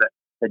America,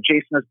 that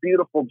Jason is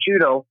beautiful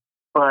judo,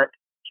 but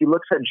he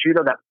looks at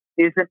judo that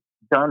isn't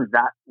done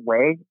that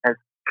way as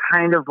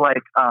kind of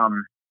like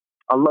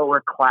a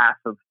lower class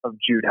of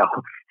judo.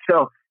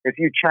 So if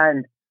you try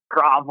and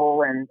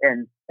grovel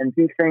and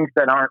do things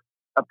that aren't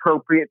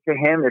appropriate to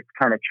him, it's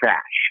kind of trash.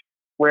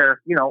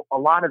 Where, you know, a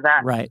lot of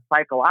that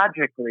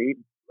psychologically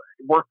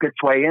worked its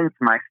way into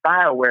my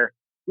style where,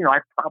 you know, I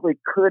probably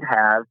could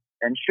have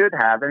and should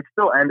have and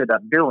still ended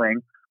up doing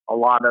a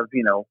lot of,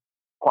 you know,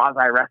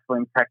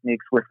 quasi-wrestling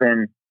techniques with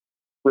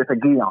a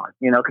gi on,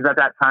 you know, because at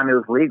that time it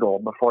was legal.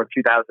 Before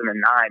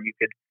 2009, you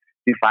could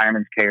do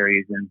fireman's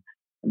carries and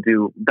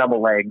do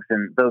double legs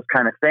and those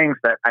kind of things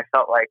that I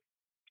felt like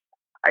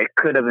I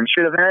could have and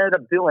should have ended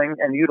up doing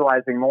and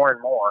utilizing more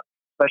and more,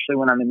 especially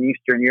when I'm in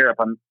Eastern Europe.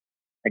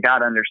 I got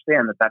to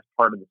understand that that's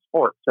part of the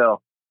sport.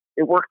 So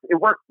it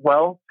worked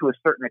well to a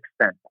certain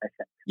extent, I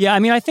think. Yeah. I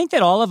mean, I think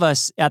that all of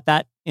us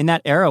in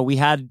that era, we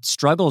had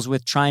struggles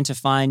with trying to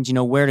find, you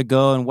know, where to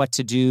go and what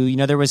to do. You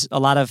know, there was a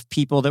lot of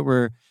people that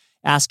were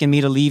asking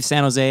me to leave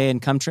San Jose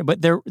and come train,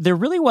 but there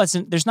really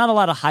wasn't, there's not a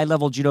lot of high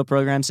level judo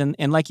programs.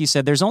 And like you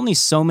said, there's only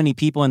so many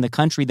people in the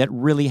country that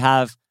really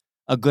have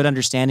a good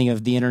understanding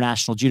of the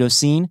international judo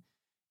scene.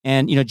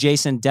 And, you know,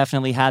 Jason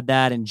definitely had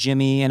that, and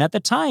Jimmy. And at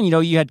the time, you know,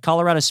 you had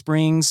Colorado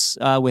Springs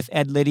with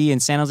Ed Liddy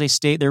and San Jose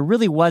State. There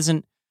really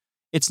wasn't,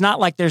 it's not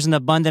like there's an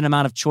abundant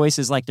amount of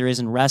choices like there is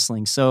in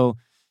wrestling. So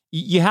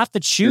you have to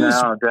choose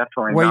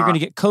where you're going to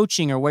get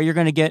coaching or where you're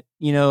going to get,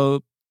 you know,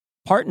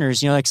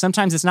 partners. You know, like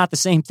sometimes it's not the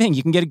same thing.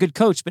 You can get a good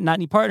coach, but not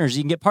any partners.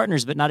 You can get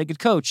partners, but not a good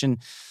coach. And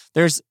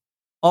there's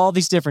all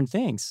these different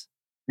things.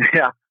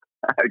 Yeah,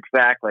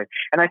 exactly.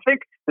 And I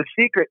think the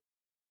secret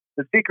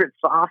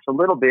sauce a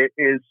little bit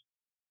is,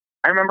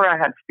 I remember I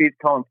had Steve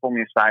Cohen pull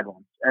me aside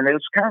once, and it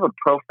was kind of a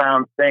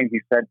profound thing. He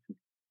said,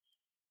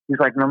 he's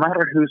like, no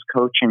matter who's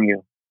coaching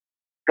you,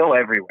 go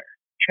everywhere.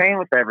 Train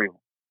with everyone.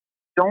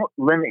 Don't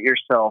limit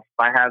yourself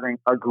by having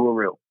a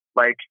guru,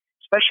 like,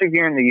 especially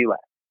here in the U.S.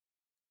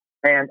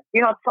 And,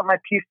 you know, it's something I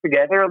pieced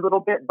together a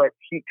little bit, but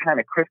he kind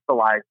of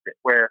crystallized it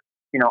where,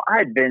 you know, I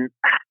had been,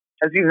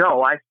 as you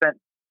know, I spent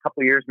a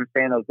couple of years in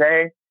San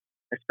Jose.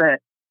 I spent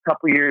a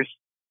couple of years,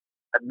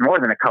 more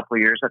than a couple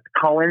of years at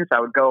the Cohens. I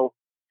would go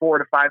 4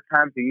 to 5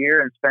 times a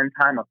year and spend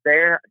time up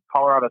there.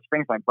 Colorado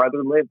Springs, my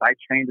brother lived. I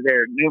trained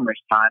there numerous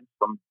times,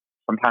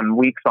 sometimes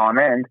weeks on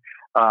end.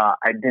 I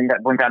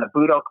went down to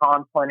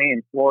Budokan plenty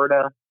in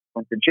Florida,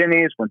 went to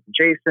Jimmy's, went to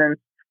Jason's.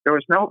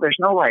 There's no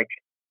like,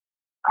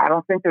 I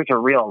don't think there's a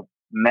real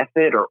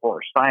method or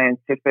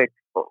scientific,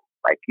 or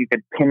like you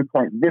could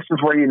pinpoint, this is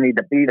where you need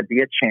to be a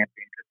champion.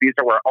 Because these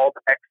are where all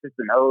the X's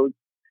and O's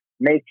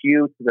make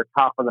you to the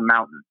top of the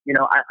mountain. You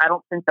know, I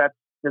don't think that's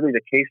really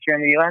the case here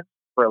in the U.S.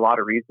 for a lot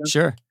of reasons.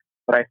 Sure.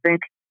 But I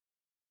think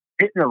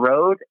hitting the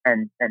road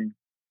and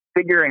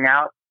figuring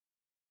out,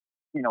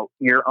 you know,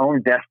 your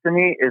own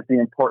destiny is the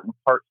important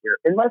part here.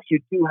 Unless you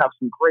do have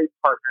some great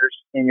partners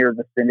in your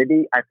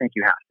vicinity, I think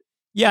you have to.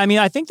 Yeah, I mean,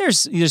 I think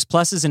there's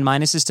pluses and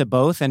minuses to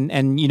both,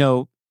 and you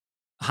know,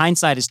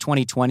 hindsight is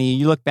 20/20.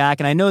 You look back,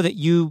 and I know that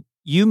you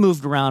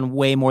moved around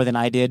way more than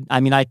I did.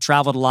 I mean, I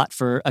traveled a lot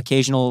for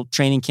occasional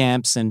training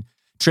camps and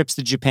trips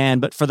to Japan,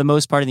 but for the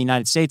most part of the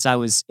United States, I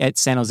was at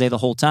San Jose the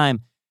whole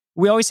time.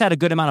 We always had a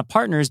good amount of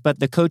partners, but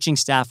the coaching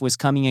staff was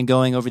coming and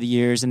going over the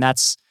years, and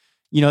that's,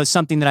 you know,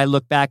 something that I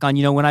look back on.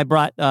 You know, when I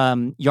brought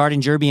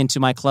Yarden Jerby into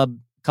my club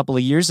a couple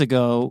of years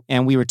ago,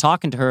 and we were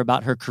talking to her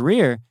about her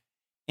career,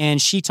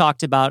 and she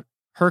talked about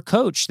her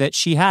coach, that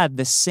she had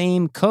the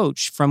same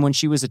coach from when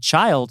she was a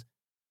child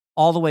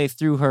all the way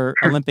through her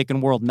Olympic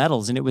and world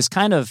medals. And it was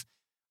kind of,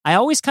 I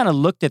always kind of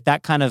looked at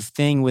that kind of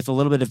thing with a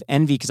little bit of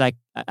envy, because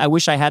I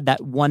wish I had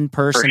that one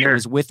person that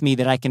was with me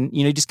that I can,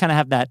 you know, just kind of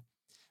have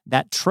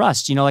that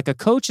trust. You know, like a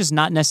coach is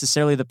not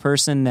necessarily the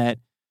person that,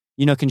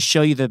 you know, can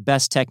show you the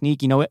best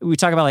technique. You know, we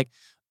talk about like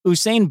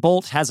Usain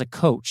Bolt has a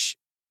coach,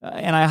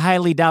 and I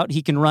highly doubt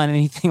he can run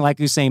anything like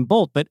Usain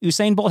Bolt, but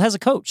Usain Bolt has a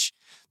coach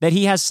that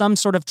he has some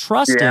sort of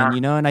trust in, you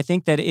know, and I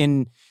think that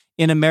in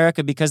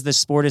America, because the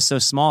sport is so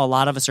small, a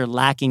lot of us are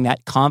lacking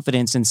that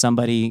confidence in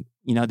somebody,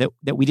 you know,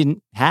 that we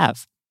didn't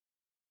have.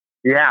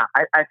 Yeah,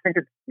 I think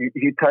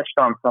you touched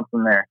on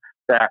something there,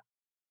 that,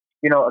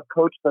 you know, a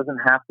coach doesn't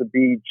have to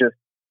be just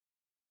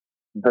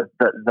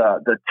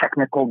the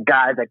technical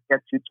guy that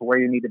gets you to where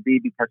you need to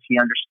be because he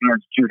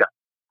understands judo.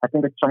 I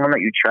think it's someone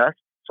that you trust,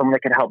 someone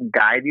that can help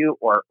guide you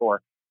or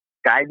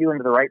guide you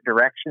into the right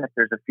direction if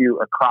there's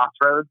a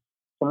crossroads,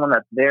 someone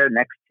that's there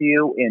next to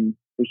you in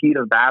the heat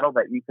of battle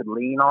that you could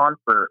lean on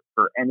for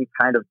any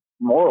kind of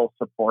moral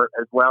support,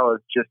 as well as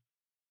just,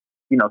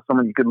 you know,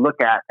 someone you could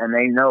look at and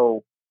they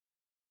know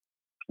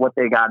what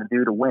they got to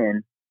do to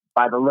win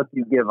by the look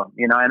you give them,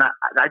 you know. And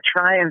I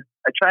try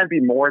and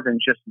be more than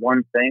just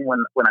one thing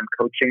when I'm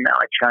coaching now.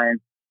 I try and,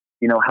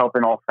 you know, help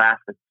in all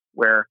facets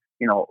where,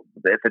 you know,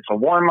 if it's a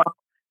warm up,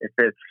 if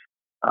it's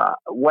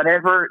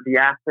whatever the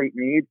athlete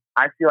needs,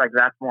 I feel like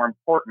that's more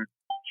important.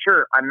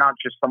 Sure, I'm not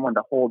just someone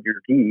to hold your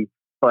gi,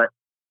 but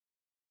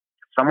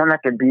someone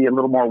that can be a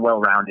little more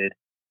well-rounded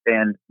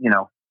and, you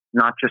know,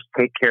 not just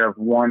take care of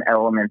one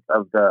element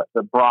of the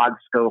broad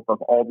scope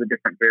of all the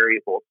different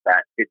variables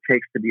that it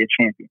takes to be a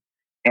champion.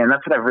 And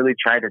that's what I really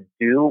try to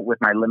do with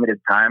my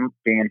limited time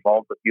being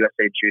involved with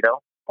USA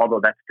Judo, although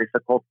that's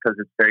difficult because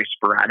it's very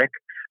sporadic.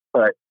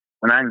 But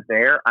when I'm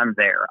there, I'm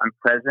there. I'm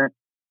present.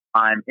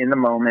 I'm in the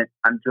moment.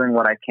 I'm doing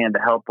what I can to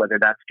help, whether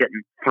that's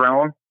getting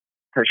thrown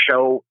to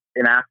show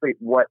an athlete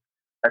what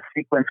a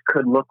sequence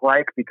could look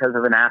like because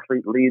of an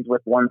athlete leads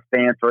with one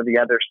stance or the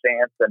other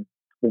stance, and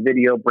the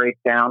video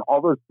breakdown,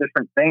 all those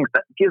different things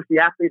that gives the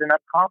athlete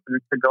enough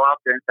confidence to go out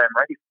there and say, I'm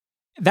ready.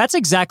 That's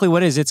exactly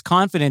what it is. It's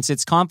confidence.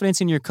 It's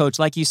confidence in your coach.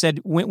 Like you said,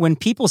 when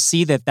people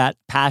see that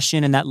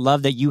passion and that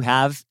love that you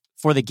have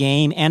for the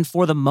game and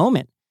for the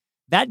moment,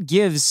 that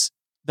gives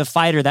the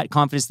fighter that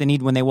confidence they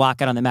need when they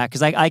walk out on the mat.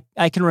 Because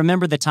I can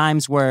remember the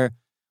times where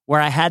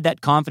I had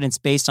that confidence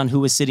based on who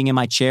was sitting in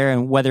my chair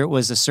and whether it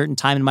was a certain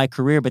time in my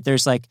career. But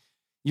there's like,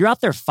 you're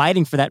out there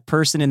fighting for that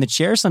person in the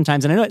chair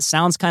sometimes. And I know it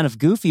sounds kind of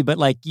goofy, but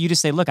like you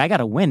just say, look, I got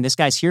to win. This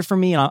guy's here for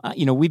me.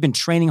 And we've been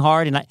training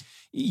hard, and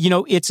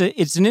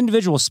it's an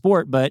individual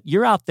sport, but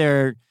you're out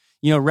there,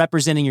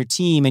 representing your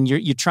team, and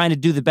you're trying to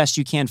do the best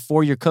you can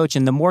for your coach.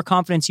 And the more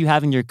confidence you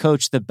have in your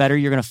coach, the better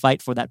you're going to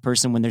fight for that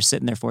person when they're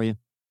sitting there for you.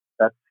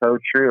 That's so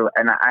true.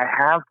 And I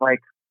have right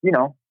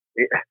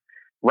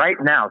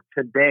now,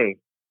 today,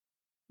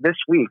 this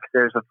week,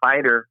 there's a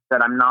fighter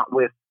that I'm not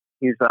with.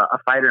 He's a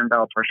fighter in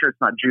Bellator. Sure, it's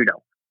not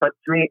judo, but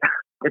to me,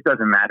 it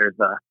doesn't matter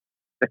the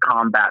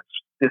combat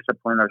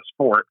discipline or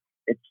sport.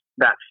 It's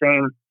that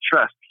same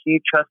trust. He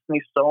trusts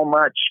me so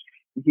much.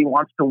 He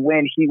wants to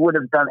win. He would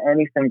have done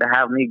anything to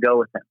have me go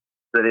with him.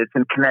 But it's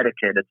in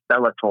Connecticut. It's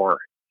Bellator.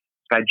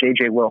 This guy,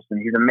 J.J. Wilson,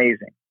 he's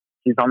amazing.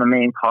 He's on the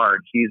main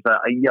card. He's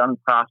a young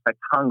prospect,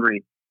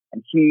 hungry.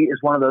 And he is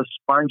one of those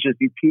sponges.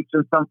 You teach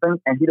him something,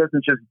 and he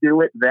doesn't just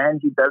do it then.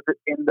 He does it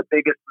in the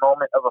biggest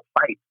moment of a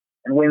fight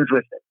and wins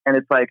with it. And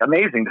it's like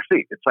amazing to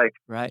see. It's like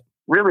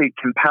really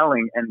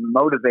compelling and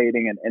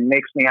motivating, and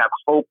makes me have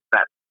hope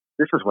that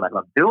this is what I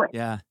love doing.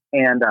 Yeah.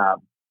 And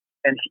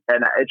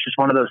it's just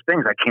one of those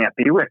things. I can't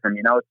be with him.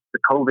 It's the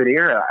COVID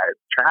era. I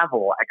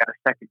travel. I got a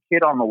second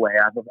kid on the way.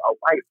 I have a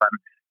wife.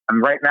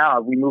 I'm right now.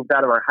 We moved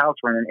out of our house.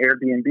 We're in an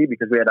Airbnb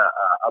because we had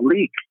a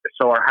leak.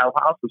 So our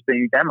house was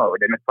being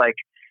demoed. And it's like,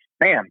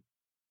 man,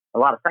 a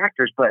lot of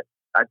factors. But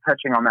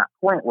touching on that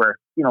point where,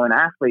 an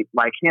athlete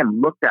like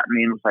him looked at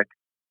me and was like,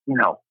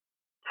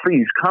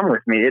 please come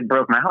with me. It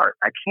broke my heart.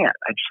 I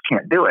just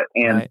can't do it.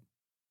 And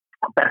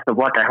best of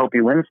luck. I hope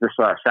he wins this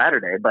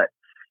Saturday. But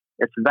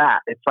it's that.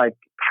 It's like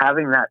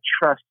having that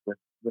trust with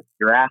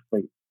your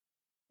athlete.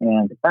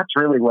 And that's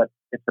really what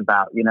it's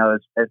about,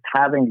 is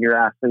having your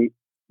athlete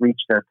reach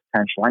their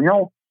potential. I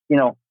know,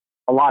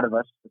 a lot of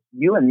us,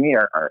 you and me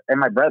are and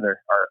my brother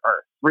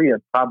are three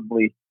of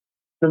probably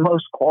the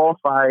most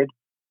qualified,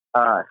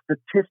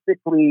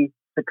 statistically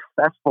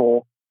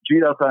successful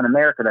judoka in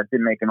America that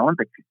didn't make an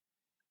Olympic team.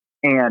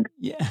 And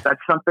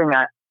that's something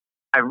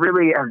I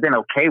really have been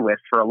okay with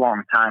for a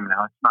long time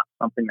now. It's not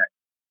something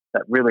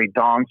that really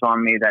dawns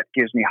on me, that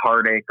gives me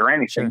heartache or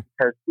anything,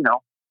 because,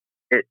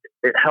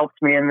 it helps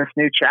me in this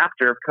new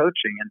chapter of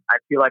coaching. And I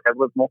feel like I've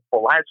lived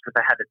multiple lives because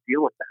I had to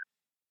deal with that.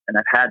 And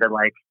I've had to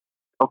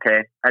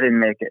okay, I didn't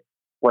make it.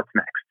 What's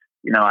next?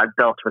 I've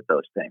dealt with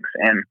those things.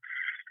 And,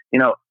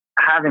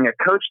 having a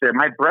coach there,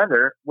 my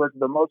brother was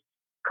the most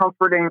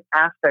comforting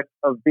aspect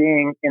of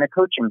being in a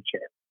coaching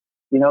chair.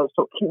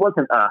 So he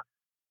wasn't a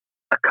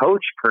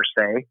coach per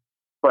se,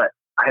 but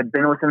I had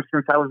been with him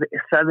since I was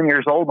 7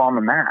 years old on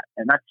the mat.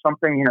 And that's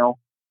something,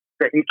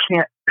 that you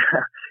can't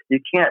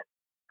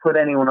put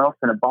anyone else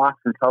in a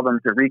box and tell them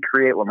to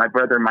recreate what my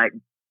brother might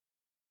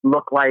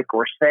look like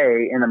or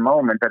say in a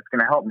moment that's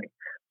going to help me.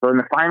 So in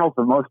the finals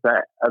of most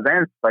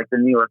events, like the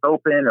New York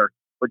Open or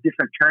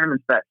different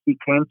tournaments that he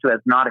came to as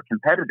not a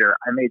competitor,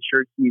 I made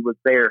sure he was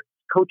there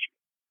coaching.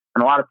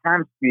 And a lot of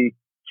times he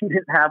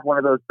didn't have one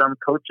of those dumb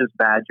coaches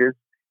badges,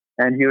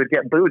 and he would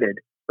get booted.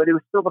 But it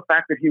was still the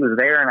fact that he was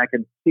there, and I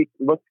could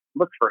look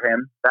for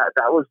him. That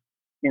was,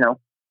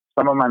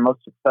 some of my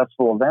most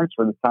successful events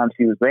were the times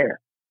he was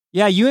there.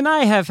 Yeah, you and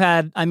I have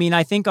had,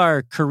 I think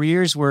our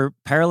careers were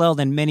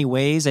paralleled in many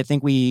ways. I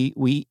think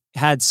we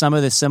had some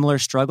of the similar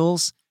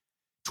struggles.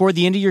 Toward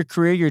the end of your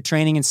career, you're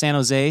training in San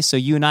Jose. So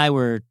you and I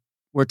were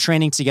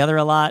training together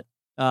a lot.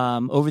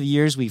 Over the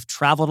years, we've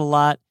traveled a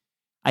lot.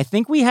 I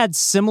think we had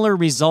similar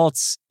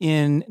results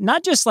in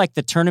not just like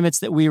the tournaments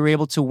that we were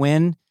able to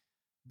win,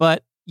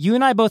 but you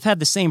and I both had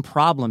the same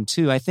problem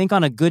too. I think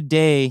on a good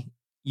day,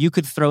 you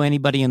could throw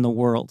anybody in the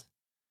world,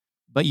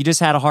 but you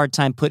just had a hard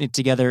time putting it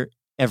together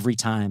every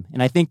time.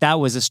 And I think that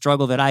was a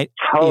struggle that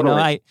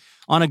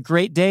on a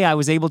great day, I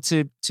was able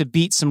to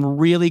beat some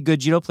really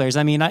good judo players.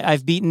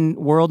 I've beaten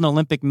world and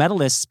Olympic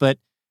medalists, but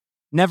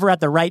never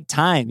at the right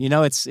time.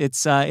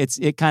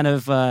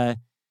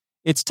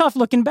 It's tough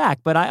looking back,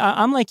 but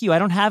I'm like you. I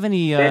don't have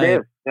any,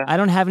 I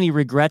don't have any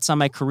regrets on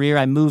my career.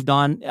 I moved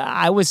on.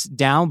 I was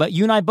down, but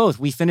you and I both,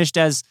 we finished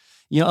as,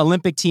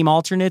 Olympic team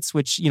alternates,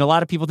 which, a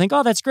lot of people think,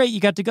 oh, that's great. You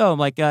got to go. I'm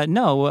like,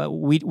 no,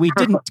 we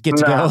didn't get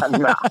to go.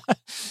 No.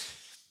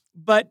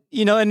 But,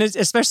 and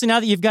especially now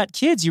that you've got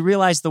kids, you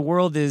realize the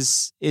world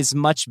is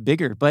much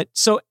bigger. But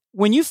so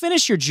when you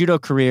finish your judo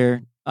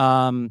career,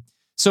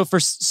 so So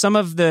for some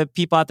of the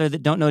people out there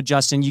that don't know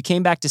Justin, you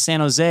came back to San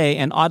Jose,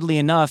 and oddly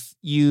enough,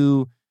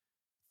 through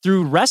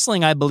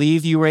wrestling, I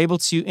believe, you were able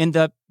to end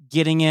up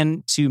getting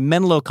into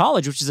Menlo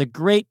College, which is a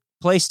great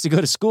place to go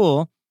to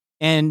school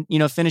and,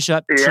 finish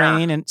up,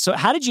 train. And so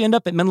how did you end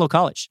up at Menlo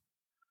College?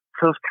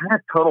 So it's kind of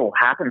total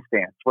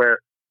happenstance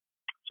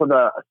so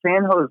the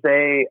San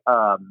Jose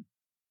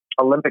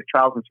Olympic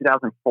trials in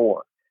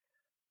 2004.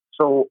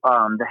 So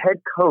the head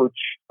coach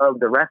of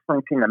the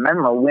wrestling team at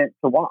Menlo went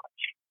to watch.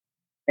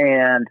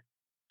 And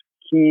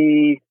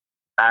he,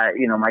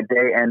 my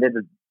day ended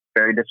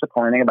very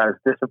disappointing, about as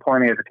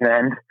disappointing as it can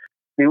end.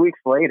 2 weeks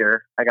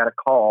later, I got a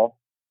call,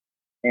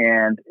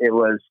 and it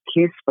was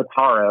Keith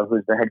Spataro,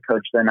 who's the head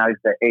coach there. Now he's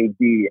the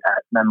AD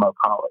at Menlo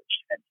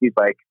College. And he's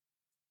like,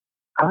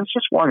 I was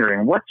just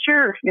wondering, what's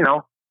your,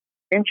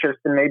 interest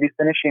in maybe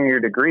finishing your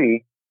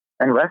degree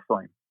in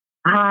wrestling?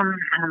 I'm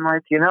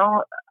like,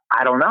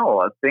 I don't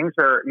know. Things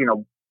are,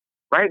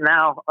 right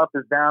now, up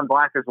is down,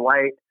 black is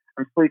white.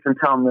 I'm sleeping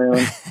till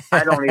noon.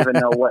 I don't even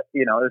know what,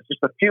 it's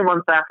just a few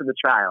months after the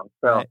trial.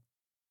 So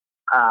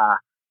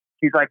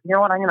he's like, you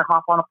know what, I'm going to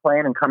hop on a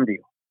plane and come to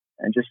you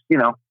and just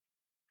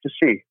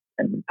see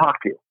and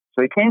talk to you.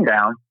 So he came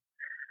down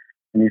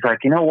and he's like,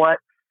 you know what,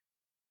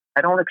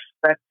 I don't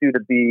expect you to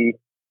be,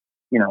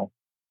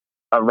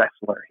 a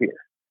wrestler here.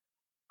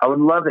 I would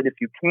love it if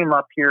you came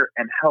up here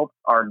and helped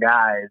our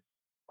guys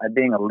by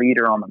being a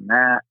leader on the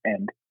mat.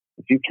 And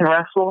if you can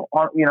wrestle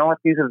on, at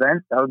these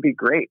events, that would be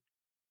great.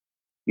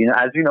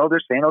 As you know,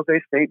 there's San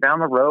Jose State down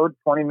the road,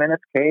 20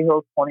 minutes,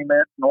 Cahill, 20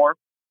 minutes north.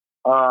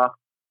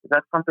 Is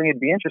that something you'd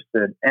be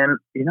interested in? And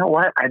you know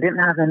what? I didn't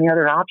have any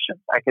other options.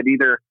 I could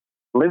either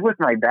live with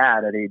my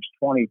dad at age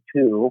 22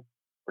 or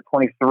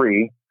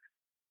 23,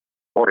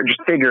 or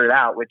just figure it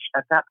out, which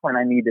at that point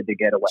I needed to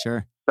get away.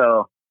 Sure.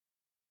 So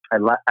I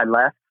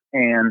left,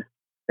 and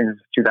it was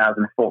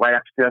 2004, right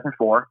after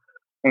 2004.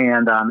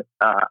 And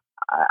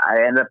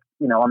I ended up,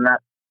 I'm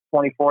that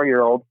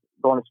 24-year-old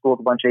going to school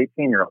with a bunch of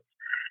 18-year-olds.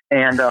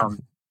 And the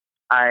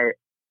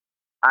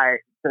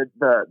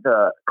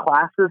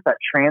classes that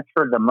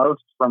transferred the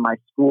most from my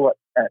school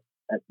at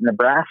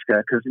Nebraska,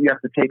 because you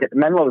have to take it.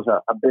 Menlo's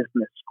a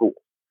business school,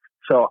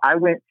 so I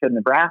went to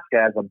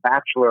Nebraska as a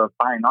Bachelor of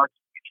Fine Arts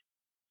major.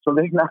 So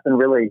there's nothing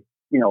really,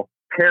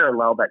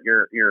 parallel that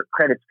your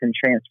credits can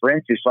transfer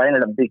into. So I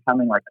ended up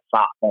becoming like a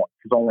sophomore,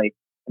 because only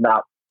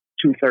about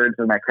 2/3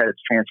 of my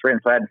credits transfer in.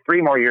 So I had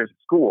 3 more years of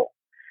school,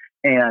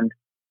 and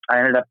I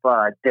ended up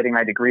getting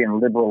my degree in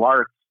liberal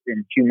arts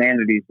in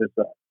humanities as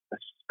a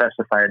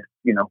specified,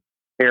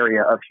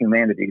 area of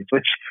humanities,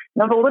 which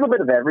was a little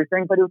bit of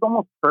everything, but it was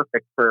almost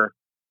perfect for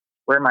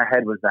where my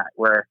head was at,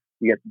 where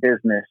you get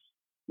business,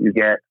 you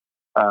get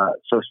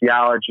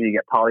sociology, you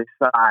get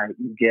poli-sci,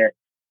 you get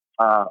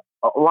a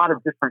lot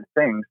of different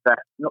things that,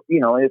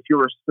 if you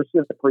were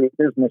specifically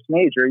a business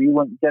major, you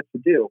wouldn't get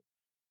to do.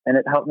 And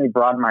it helped me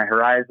broaden my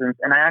horizons.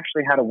 And I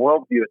actually had a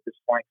worldview at this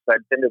point, because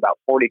I'd been to about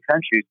 40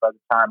 countries by the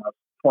time I was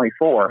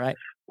 24. Right.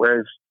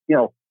 Whereas,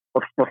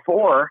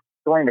 before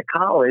going to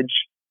college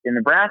in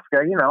Nebraska,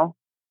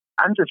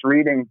 I'm just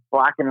reading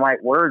black and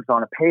white words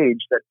on a page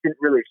that didn't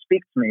really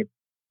speak to me.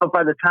 But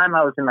by the time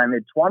I was in my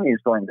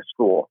mid-20s going to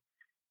school,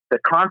 the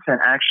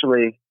content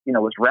actually,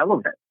 was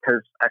relevant,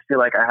 because I feel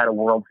like I had a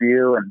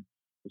worldview and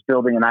was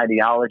building an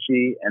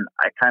ideology, and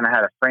I kind of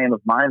had a frame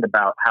of mind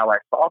about how I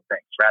saw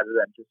things, rather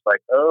than just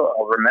like, oh,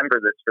 I'll remember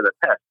this for the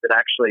test. It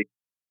actually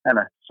kind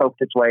of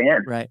soaked its way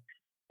in. Right.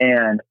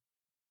 And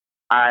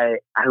I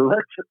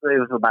looked, it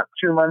was about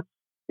 2 months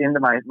into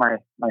my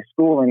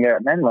schooling there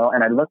at Menlo,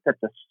 and I looked at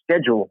the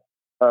schedule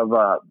of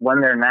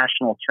when their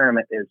national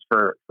tournament is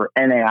for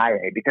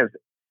NAIA, because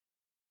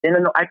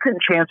I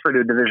couldn't transfer to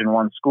a Division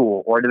I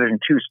school or a Division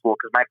II school,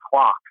 because my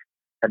clock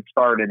had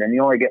started, and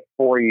you only get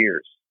 4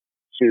 years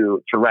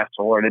to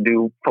wrestle or to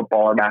do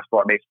football or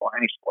basketball or baseball or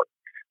any sport.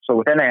 So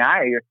with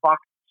NAIA, your clock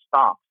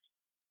stops,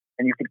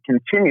 and you could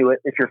continue it.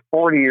 If you're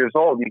 40 years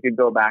old, you could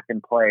go back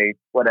and play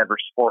whatever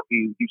sport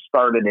you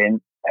started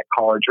in at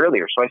college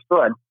earlier. So I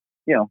still had,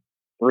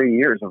 3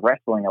 years of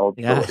wrestling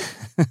eligibility.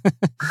 Yeah.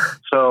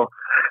 So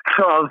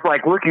I was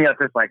like looking at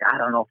this, like, I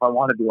don't know if I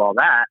want to do all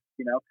that,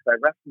 because I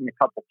wrestled in a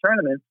couple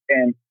tournaments,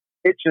 and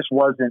it just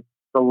wasn't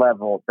the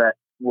level that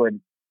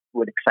would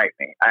excite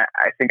me.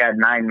 I think I had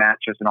 9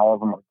 matches, and all of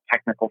them were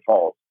technical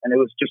falls. And it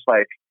was just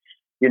like,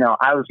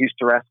 I was used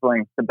to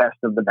wrestling the best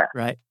of the best.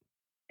 Right.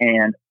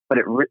 But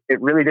it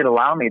really did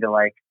allow me to,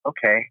 like,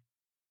 okay,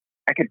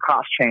 I could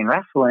cross chain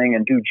wrestling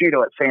and do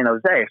judo at San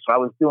Jose. So I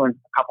was doing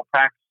a couple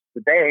practices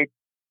a day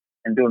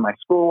and doing my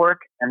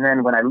schoolwork. And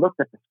then when I looked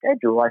at the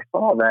schedule, I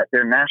saw that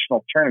their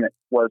national tournament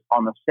was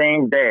on the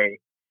same day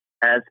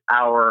as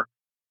our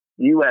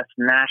U.S.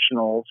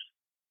 nationals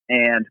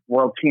and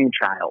world team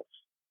trials.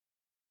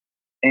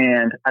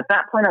 And at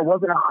that point, I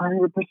wasn't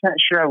 100%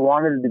 sure I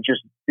wanted to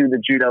just do the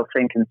judo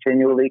thing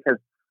continually, because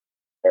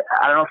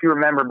I don't know if you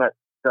remember, but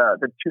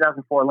the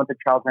 2004 Olympic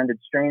trials ended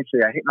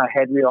strangely. I hit my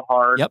head real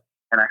hard. Yep.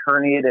 And I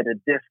herniated a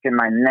disc in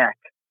my neck.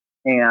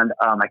 And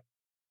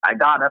I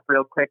got up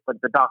real quick,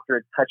 but the doctor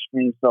had touched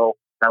me, so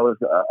that was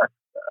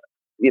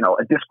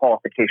a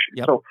disqualification.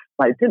 Yep. So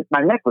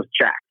my neck was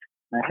jacked.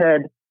 My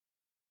head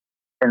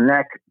and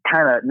neck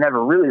kind of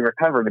never really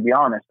recovered, to be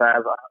honest. I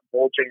have a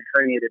bulging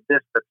herniated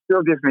disc that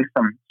still gives me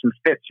some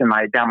fits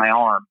down my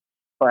arm.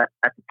 But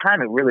at the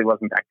time, it really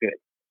wasn't that good.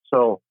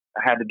 So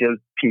I had to do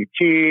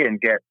PT and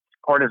get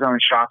cortisone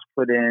shots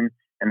put in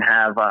and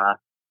have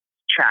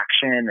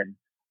traction and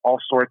all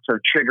sorts of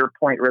trigger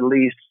point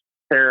release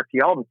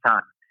therapy all the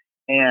time.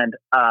 And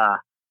I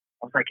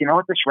was like, you know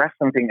what? This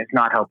wrestling thing is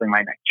not helping my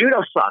neck.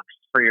 Judo sucks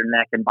for your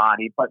neck and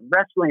body, but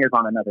wrestling is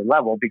on another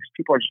level because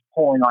people are just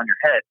pulling on your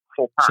head the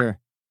whole time. Sure.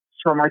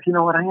 So I'm like, you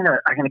know what? I'm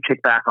gonna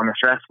kick back on this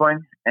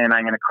wrestling, and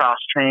I'm gonna cross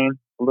train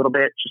a little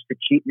bit just to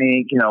keep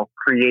me,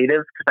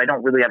 creative, because I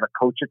don't really have a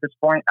coach at this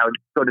point. I would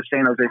go to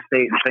San Jose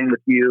State and train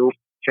with you,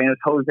 train with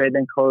Jose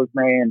Ben Cosme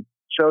and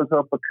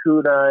Shozo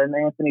Fukuda and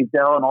Anthony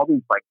Dell and all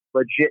these like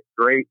legit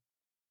great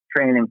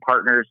training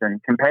partners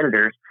and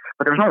competitors,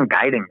 but there was no one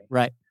guiding me.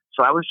 Right.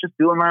 So I was just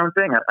doing my own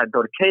thing. I'd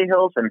go to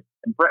Cahill's, and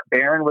Brett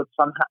Barron would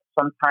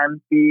sometimes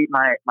be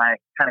my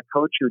kind of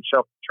coach who would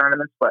show up at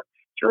tournaments, but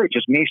it's really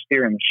just me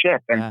steering the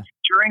ship. And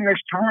during this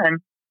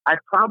time, I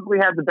probably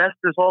had the best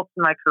results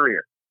in my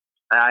career.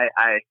 I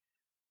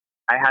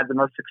had the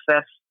most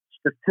success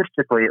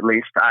statistically, at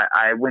least.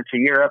 I went to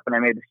Europe and I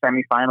made the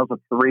semifinals of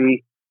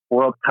 3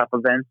 World Cup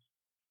events.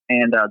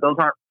 And those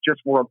aren't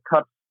just World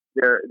Cups.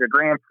 They're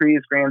Grand Prix,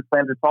 Grand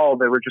Slams.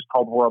 They were just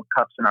called World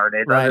Cups in our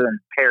days, other than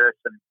Paris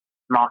and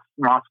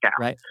Moscow.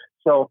 Right.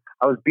 So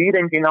I was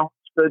beating,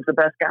 the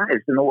best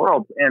guys in the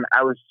world, and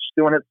I was just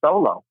doing it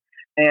solo.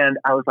 And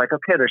I was like,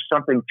 okay, there's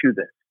something to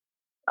this.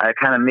 I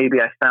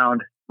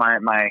found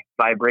my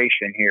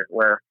vibration here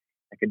where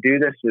I could do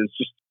this. It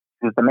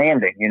was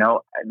demanding,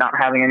 not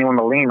having anyone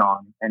to lean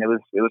on. And it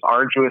was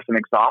arduous and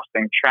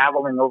exhausting,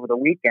 traveling over the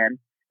weekend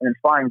and then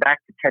flying back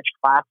to catch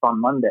class on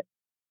Monday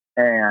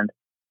and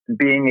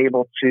being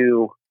able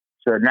to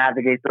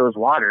navigate those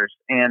waters.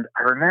 And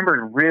I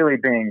remember really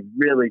being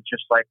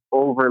just like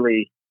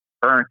overly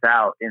burnt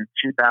out in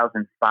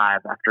 2005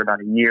 after about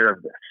a year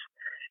of this.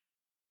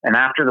 And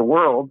after the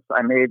Worlds,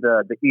 I made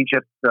the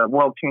Egypt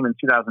World Team in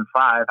 2005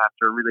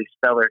 after a really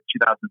stellar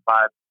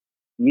 2005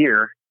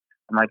 year.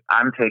 I'm like,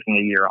 I'm taking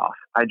a year off.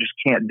 I just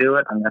can't do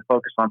it. I'm going to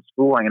focus on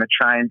school. I'm going to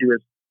try and do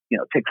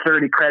take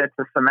 30 credits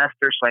a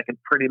semester so I can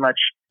pretty much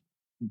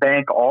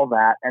bank all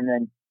that and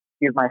then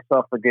give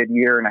myself a good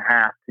year and a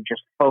half to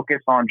just focus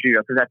on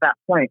judo. Because at that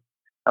point,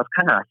 that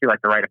was I feel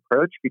like the right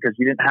approach, because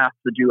you didn't have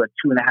to do a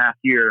 2.5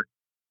 year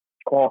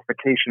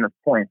qualification of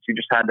points. You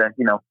just had to,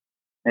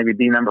 maybe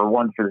be number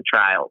 1 for the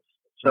trials.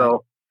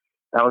 So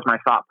that was my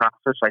thought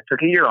process. I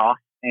took a year off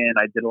and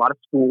I did a lot of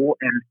school,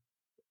 and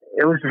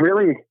it was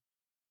really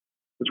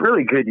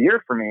a good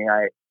year for me.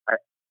 I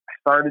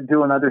started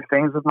doing other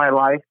things with my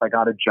life. I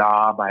got a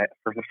job.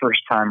 For the first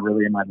time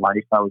really in my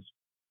life, I was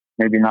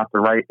maybe not the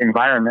right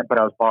environment, but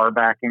I was bar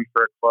backing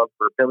for a club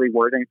for Billy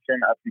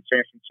Worthington up in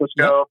San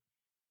Francisco. Yep.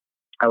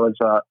 I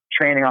was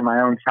training on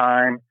my own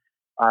time.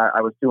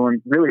 I was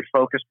really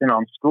focused in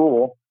on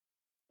school.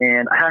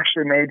 And I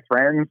actually made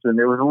friends, and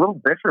it was a little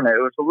different.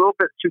 It was a little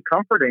bit too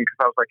comforting because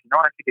I was like,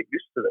 I could get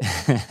used to this.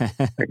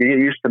 I could get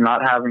used to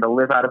not having to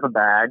live out of a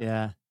bag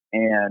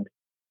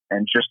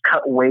and just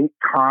cut weight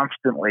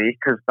constantly,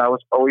 because that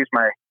was always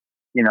my,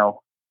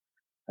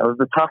 that was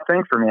the tough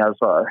thing for me. I was,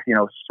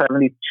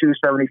 72,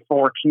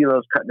 74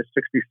 kilos, cutting to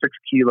 66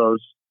 kilos,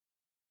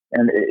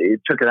 and it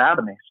took it out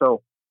of me.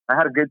 So I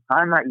had a good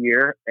time that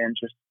year and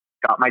just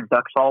got my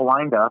ducks all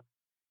lined up.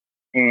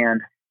 And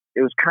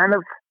it was kind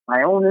of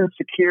my own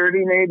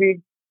insecurity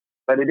maybe,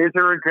 but it is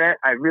a regret.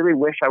 I really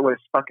wish I would have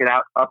stuck it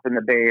out up in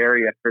the Bay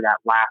Area for that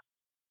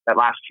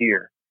last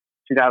year,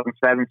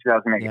 2007,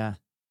 2008. Yeah.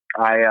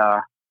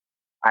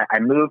 I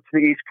moved to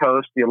the East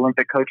Coast. The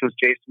Olympic coach was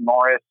Jason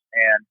Morris,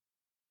 and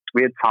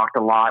we had talked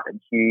a lot, and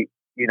he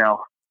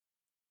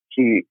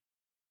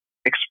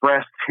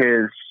expressed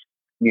his,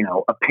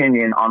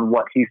 opinion on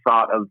what he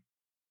thought of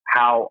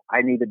how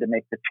I needed to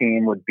make the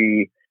team would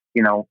be.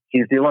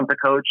 He's the Olympic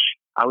coach.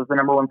 I was the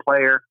number 1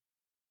 player.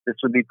 This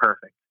would be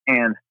perfect.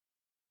 And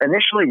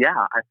initially,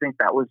 I think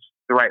that was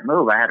the right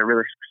move. I had a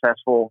really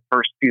successful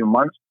first 6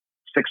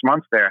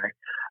 months there.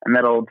 I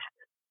medaled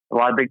a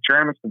lot of big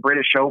tournaments, the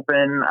British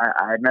Open.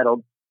 I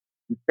medaled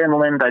in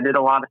Finland. I did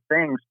a lot of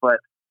things, but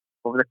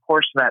over the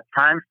course of that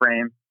time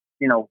frame,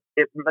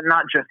 but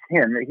not just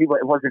him.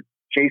 It wasn't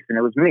Jason.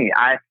 It was me.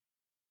 I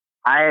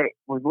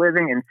was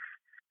living in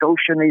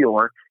Scotia, New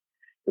York.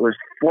 It was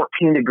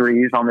 14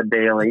 degrees on the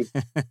daily.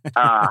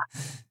 I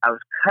was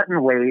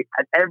cutting weight.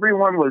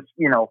 Everyone was,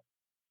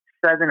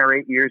 7 or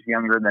 8 years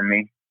younger than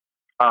me.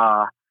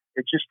 I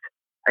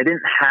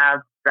didn't have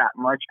that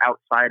much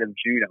outside of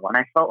judo. And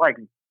I felt like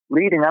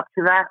leading up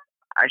to that,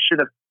 I should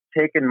have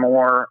taken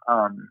more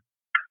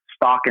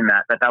stock in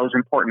that was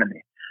important to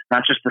me.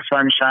 Not just the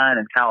sunshine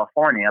in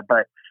California,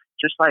 but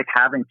just like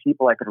having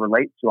people I could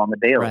relate to on the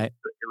daily. Right.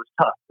 It was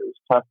tough. It was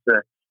tough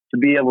to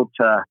be able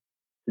to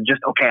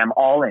just, okay, I'm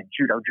all in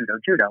judo.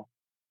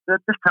 This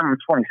time I'm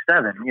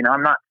 27,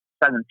 I'm not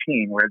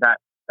 17 where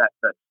that's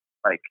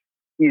like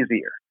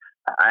easier.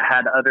 I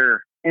had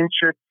other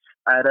interests.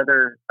 I had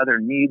other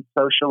needs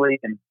socially,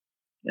 and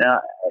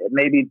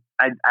maybe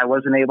I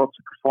wasn't able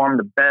to perform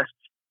the best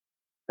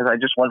because I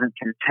just wasn't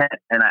content.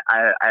 And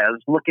I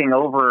was looking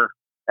over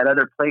at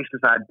other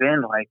places I'd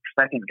been, like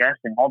second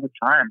guessing all the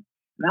time.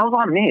 And that was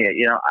on me.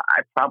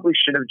 I probably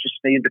should have just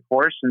stayed the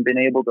course and been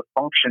able to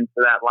function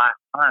for that last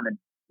time and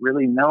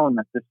really known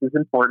that this is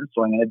important,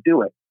 so I'm going to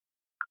do it.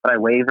 But I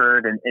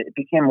wavered, and it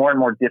became more and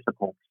more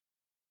difficult.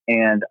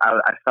 And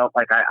I felt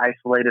like I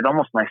isolated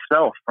almost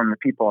myself from the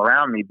people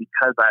around me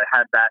because I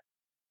had that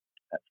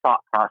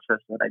thought process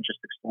that I just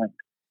explained.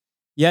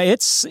 Yeah,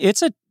 it's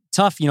a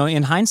tough,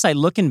 in hindsight,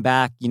 looking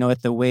back,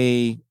 at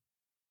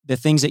the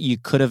things that you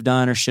could have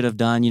done or should have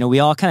done. We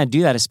all kind of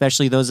do that,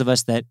 especially those of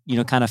us that,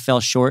 kind of fell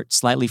short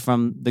slightly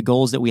from the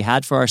goals that we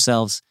had for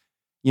ourselves.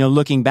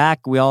 Looking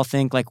back, we all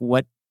think like,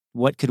 what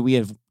could we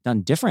have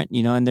done different?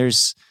 And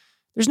there's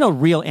no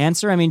real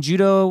answer. I mean,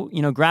 judo,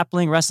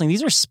 grappling, wrestling,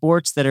 these are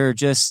sports that are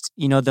just,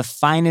 the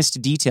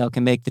finest detail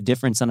can make the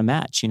difference on a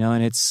match,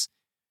 and it's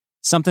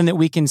something that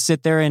we can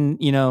sit there and,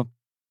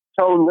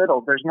 so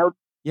little, there's no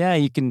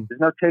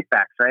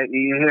takebacks, right?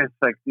 It's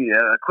like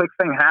a quick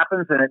thing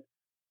happens and it,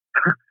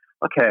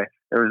 okay,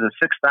 there was a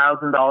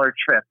 $6,000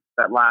 trip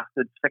that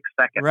lasted 6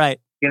 seconds. Right.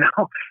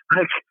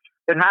 Like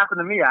it happened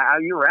to me.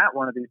 You were at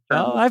one of these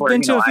tournaments. Oh, I've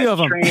been to a few of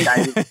them.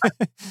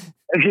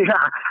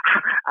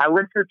 I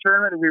went to a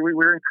tournament. We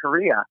were in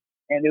Korea,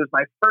 and it was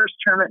my first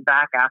tournament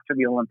back after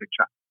the Olympic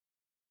trials.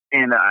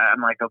 And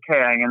I'm like, okay,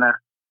 I'm gonna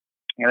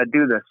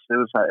do this. It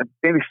was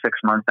maybe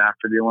 6 months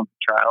after the Olympic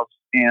trials,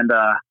 and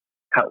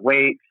cut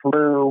weight,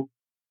 flew,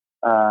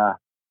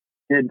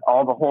 did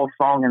all the whole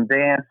song and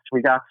dance.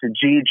 We got to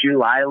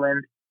Jeju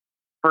Island.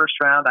 First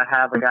round, I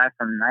have a guy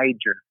from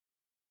Niger.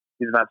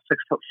 He's about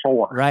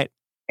 6'4". Right.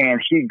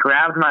 And he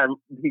grabbed my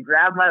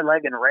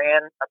leg and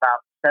ran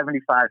about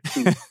 75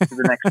 feet to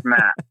the next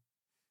mat.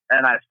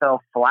 And I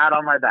fell flat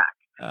on my back.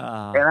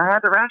 And I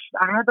had to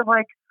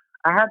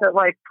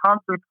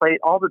contemplate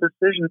all the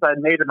decisions I'd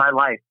made in my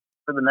life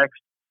for the next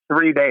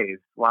 3 days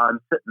while I'm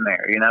sitting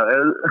there,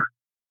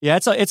 Yeah,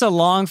 it's a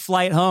long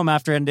flight home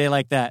after a day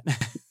like that.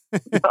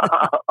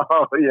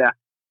 Oh yeah.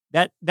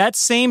 That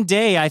same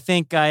day, I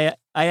think I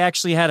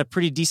actually had a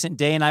pretty decent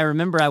day, and I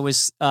remember I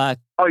was. Oh,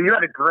 you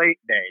had a great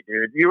day,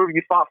 dude.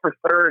 You fought for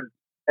third,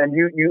 and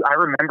I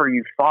remember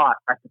you fought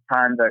at the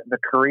time the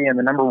Korean,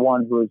 the number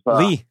one, who was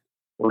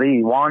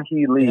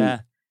Won-hee Lee,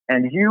 yeah.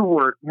 And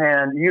you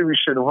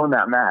should have won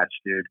that match,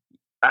 dude.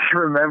 I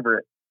remember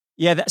it.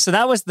 Yeah, so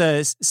that was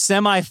the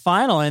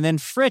semifinal, and then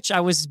Fritch,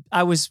 I was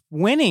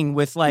winning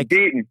with like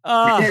 30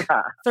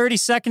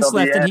 seconds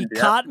left, and he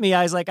caught me.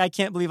 I was like, I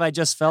can't believe I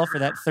just fell for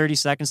that. 30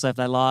 seconds left,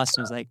 I lost.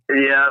 I was like,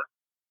 yeah.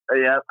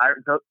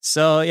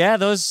 So yeah,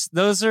 those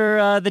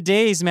are the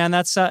days, man.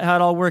 That's how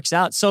it all works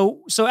out.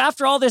 So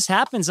after all this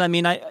happens, I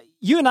mean,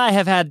 you and I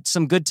have had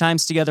some good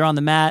times together on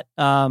the mat.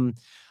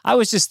 I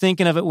was just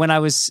thinking of it when I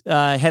was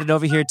headed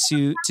over here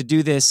to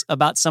do this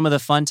about some of the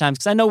fun times,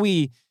 because I know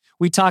we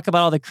talk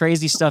about all the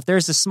crazy stuff.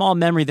 There's a small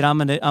memory that I'm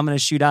gonna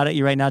shoot out at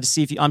you right now to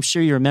see if I'm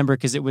sure you remember,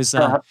 because it was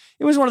one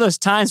of those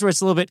times where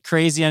it's a little bit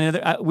crazy. I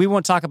know we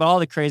won't talk about all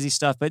the crazy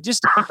stuff, but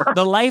just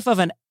the life of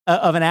an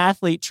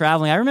athlete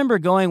traveling. I remember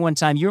going one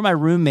time. You were my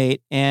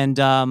roommate, and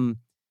I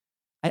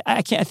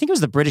think it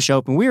was the British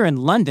Open. We were in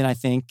London, I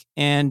think,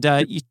 and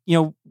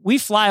we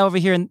fly over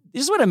here, and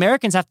this is what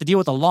Americans have to deal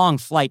with: a long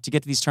flight to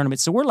get to these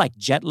tournaments. So we're like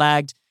jet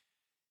lagged.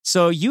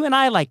 So you and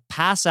I like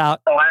pass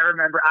out. Oh, I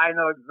remember. I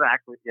know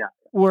exactly. Yeah.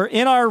 We're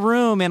in our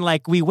room and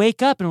like we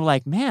wake up and we're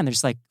like, man,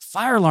 there's like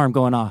fire alarm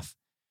going off.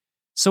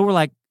 So we're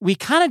like, we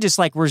kind of just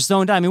like, we're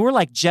zoned out. I mean, we're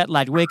like jet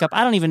lagged. Wake up.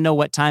 I don't even know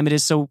what time it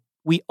is. So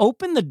we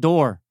open the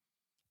door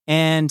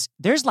and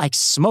there's like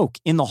smoke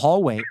in the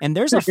hallway, and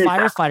there's a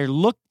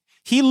firefighter.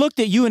 He looked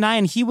at you and I,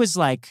 and he was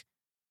like,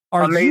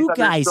 are you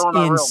guys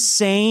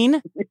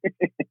insane?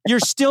 You're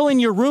still in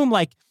your room.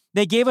 Like,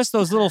 they gave us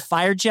those little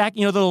fire the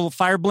little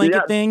fire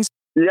blanket things.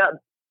 Yeah.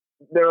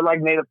 They were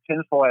like made of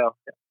tinfoil.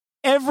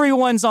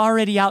 Everyone's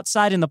already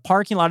outside in the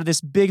parking lot of this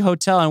big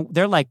hotel, and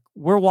they're like,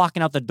 we're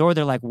walking out the door.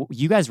 They're like,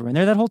 you guys were in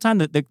there that whole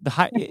time?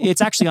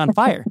 It's actually on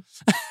fire.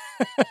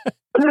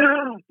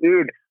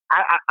 Dude,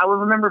 I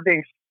remember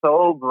being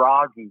so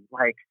groggy,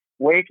 like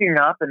waking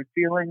up and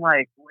feeling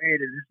like, wait,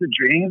 is this a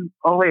dream?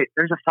 Oh, wait,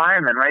 there's a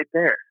fireman right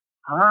there.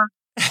 Huh?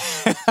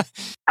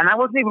 And I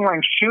wasn't even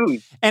wearing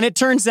shoes. And it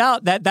turns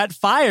out that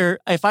fire,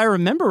 if I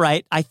remember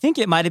right, I think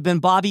it might have been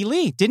Bobby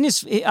Lee.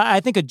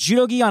 I think a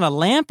judogi on a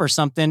lamp or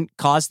something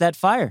caused that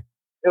fire.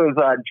 It was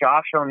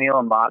Josh O'Neill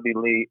and Bobby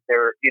Lee. They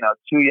were,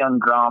 two young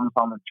groms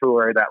on the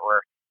tour that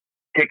were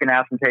kicking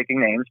ass and taking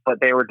names,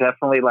 but they were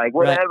definitely like,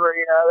 whatever,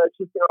 right. Let's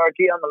just throw our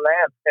key on the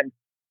lamp. And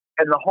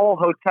the whole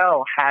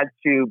hotel had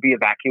to be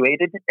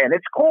evacuated, and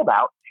it's cold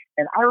out.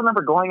 And I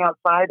remember going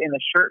outside in a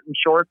shirt and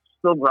shorts,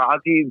 still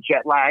groggy,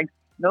 jet lagged,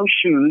 no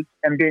shoes,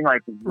 and being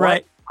like,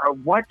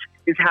 what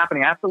is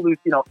happening? I have to lose,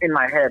 in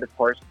my head, of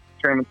course,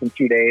 tournament's in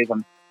 2 days.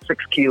 I'm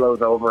 6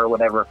 kilos over or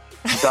whatever,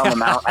 dumb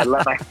amount. I'm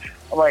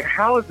like,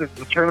 how is this?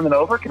 The tournament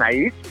over? Can I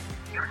eat?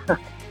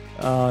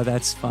 Oh,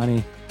 that's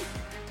funny.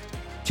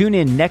 Tune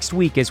in next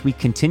week as we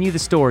continue the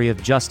story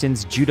of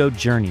Justin's judo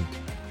journey.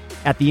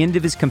 At the end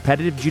of his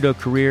competitive judo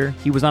career,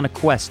 he was on a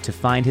quest to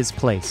find his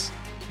place.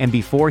 And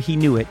before he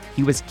knew it,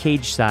 he was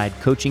cage-side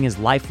coaching his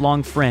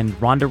lifelong friend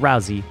Ronda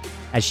Rousey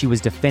as she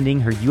was defending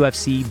her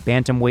UFC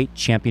Bantamweight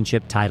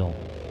Championship title.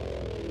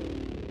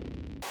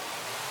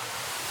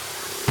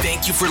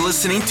 Thank you for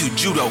listening to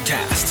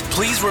JudoCast.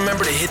 Please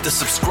remember to hit the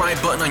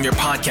subscribe button on your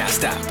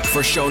podcast app.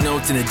 For show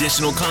notes and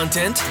additional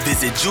content,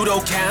 visit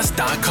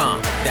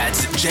judocast.com.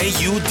 That's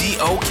JUDOcast.com.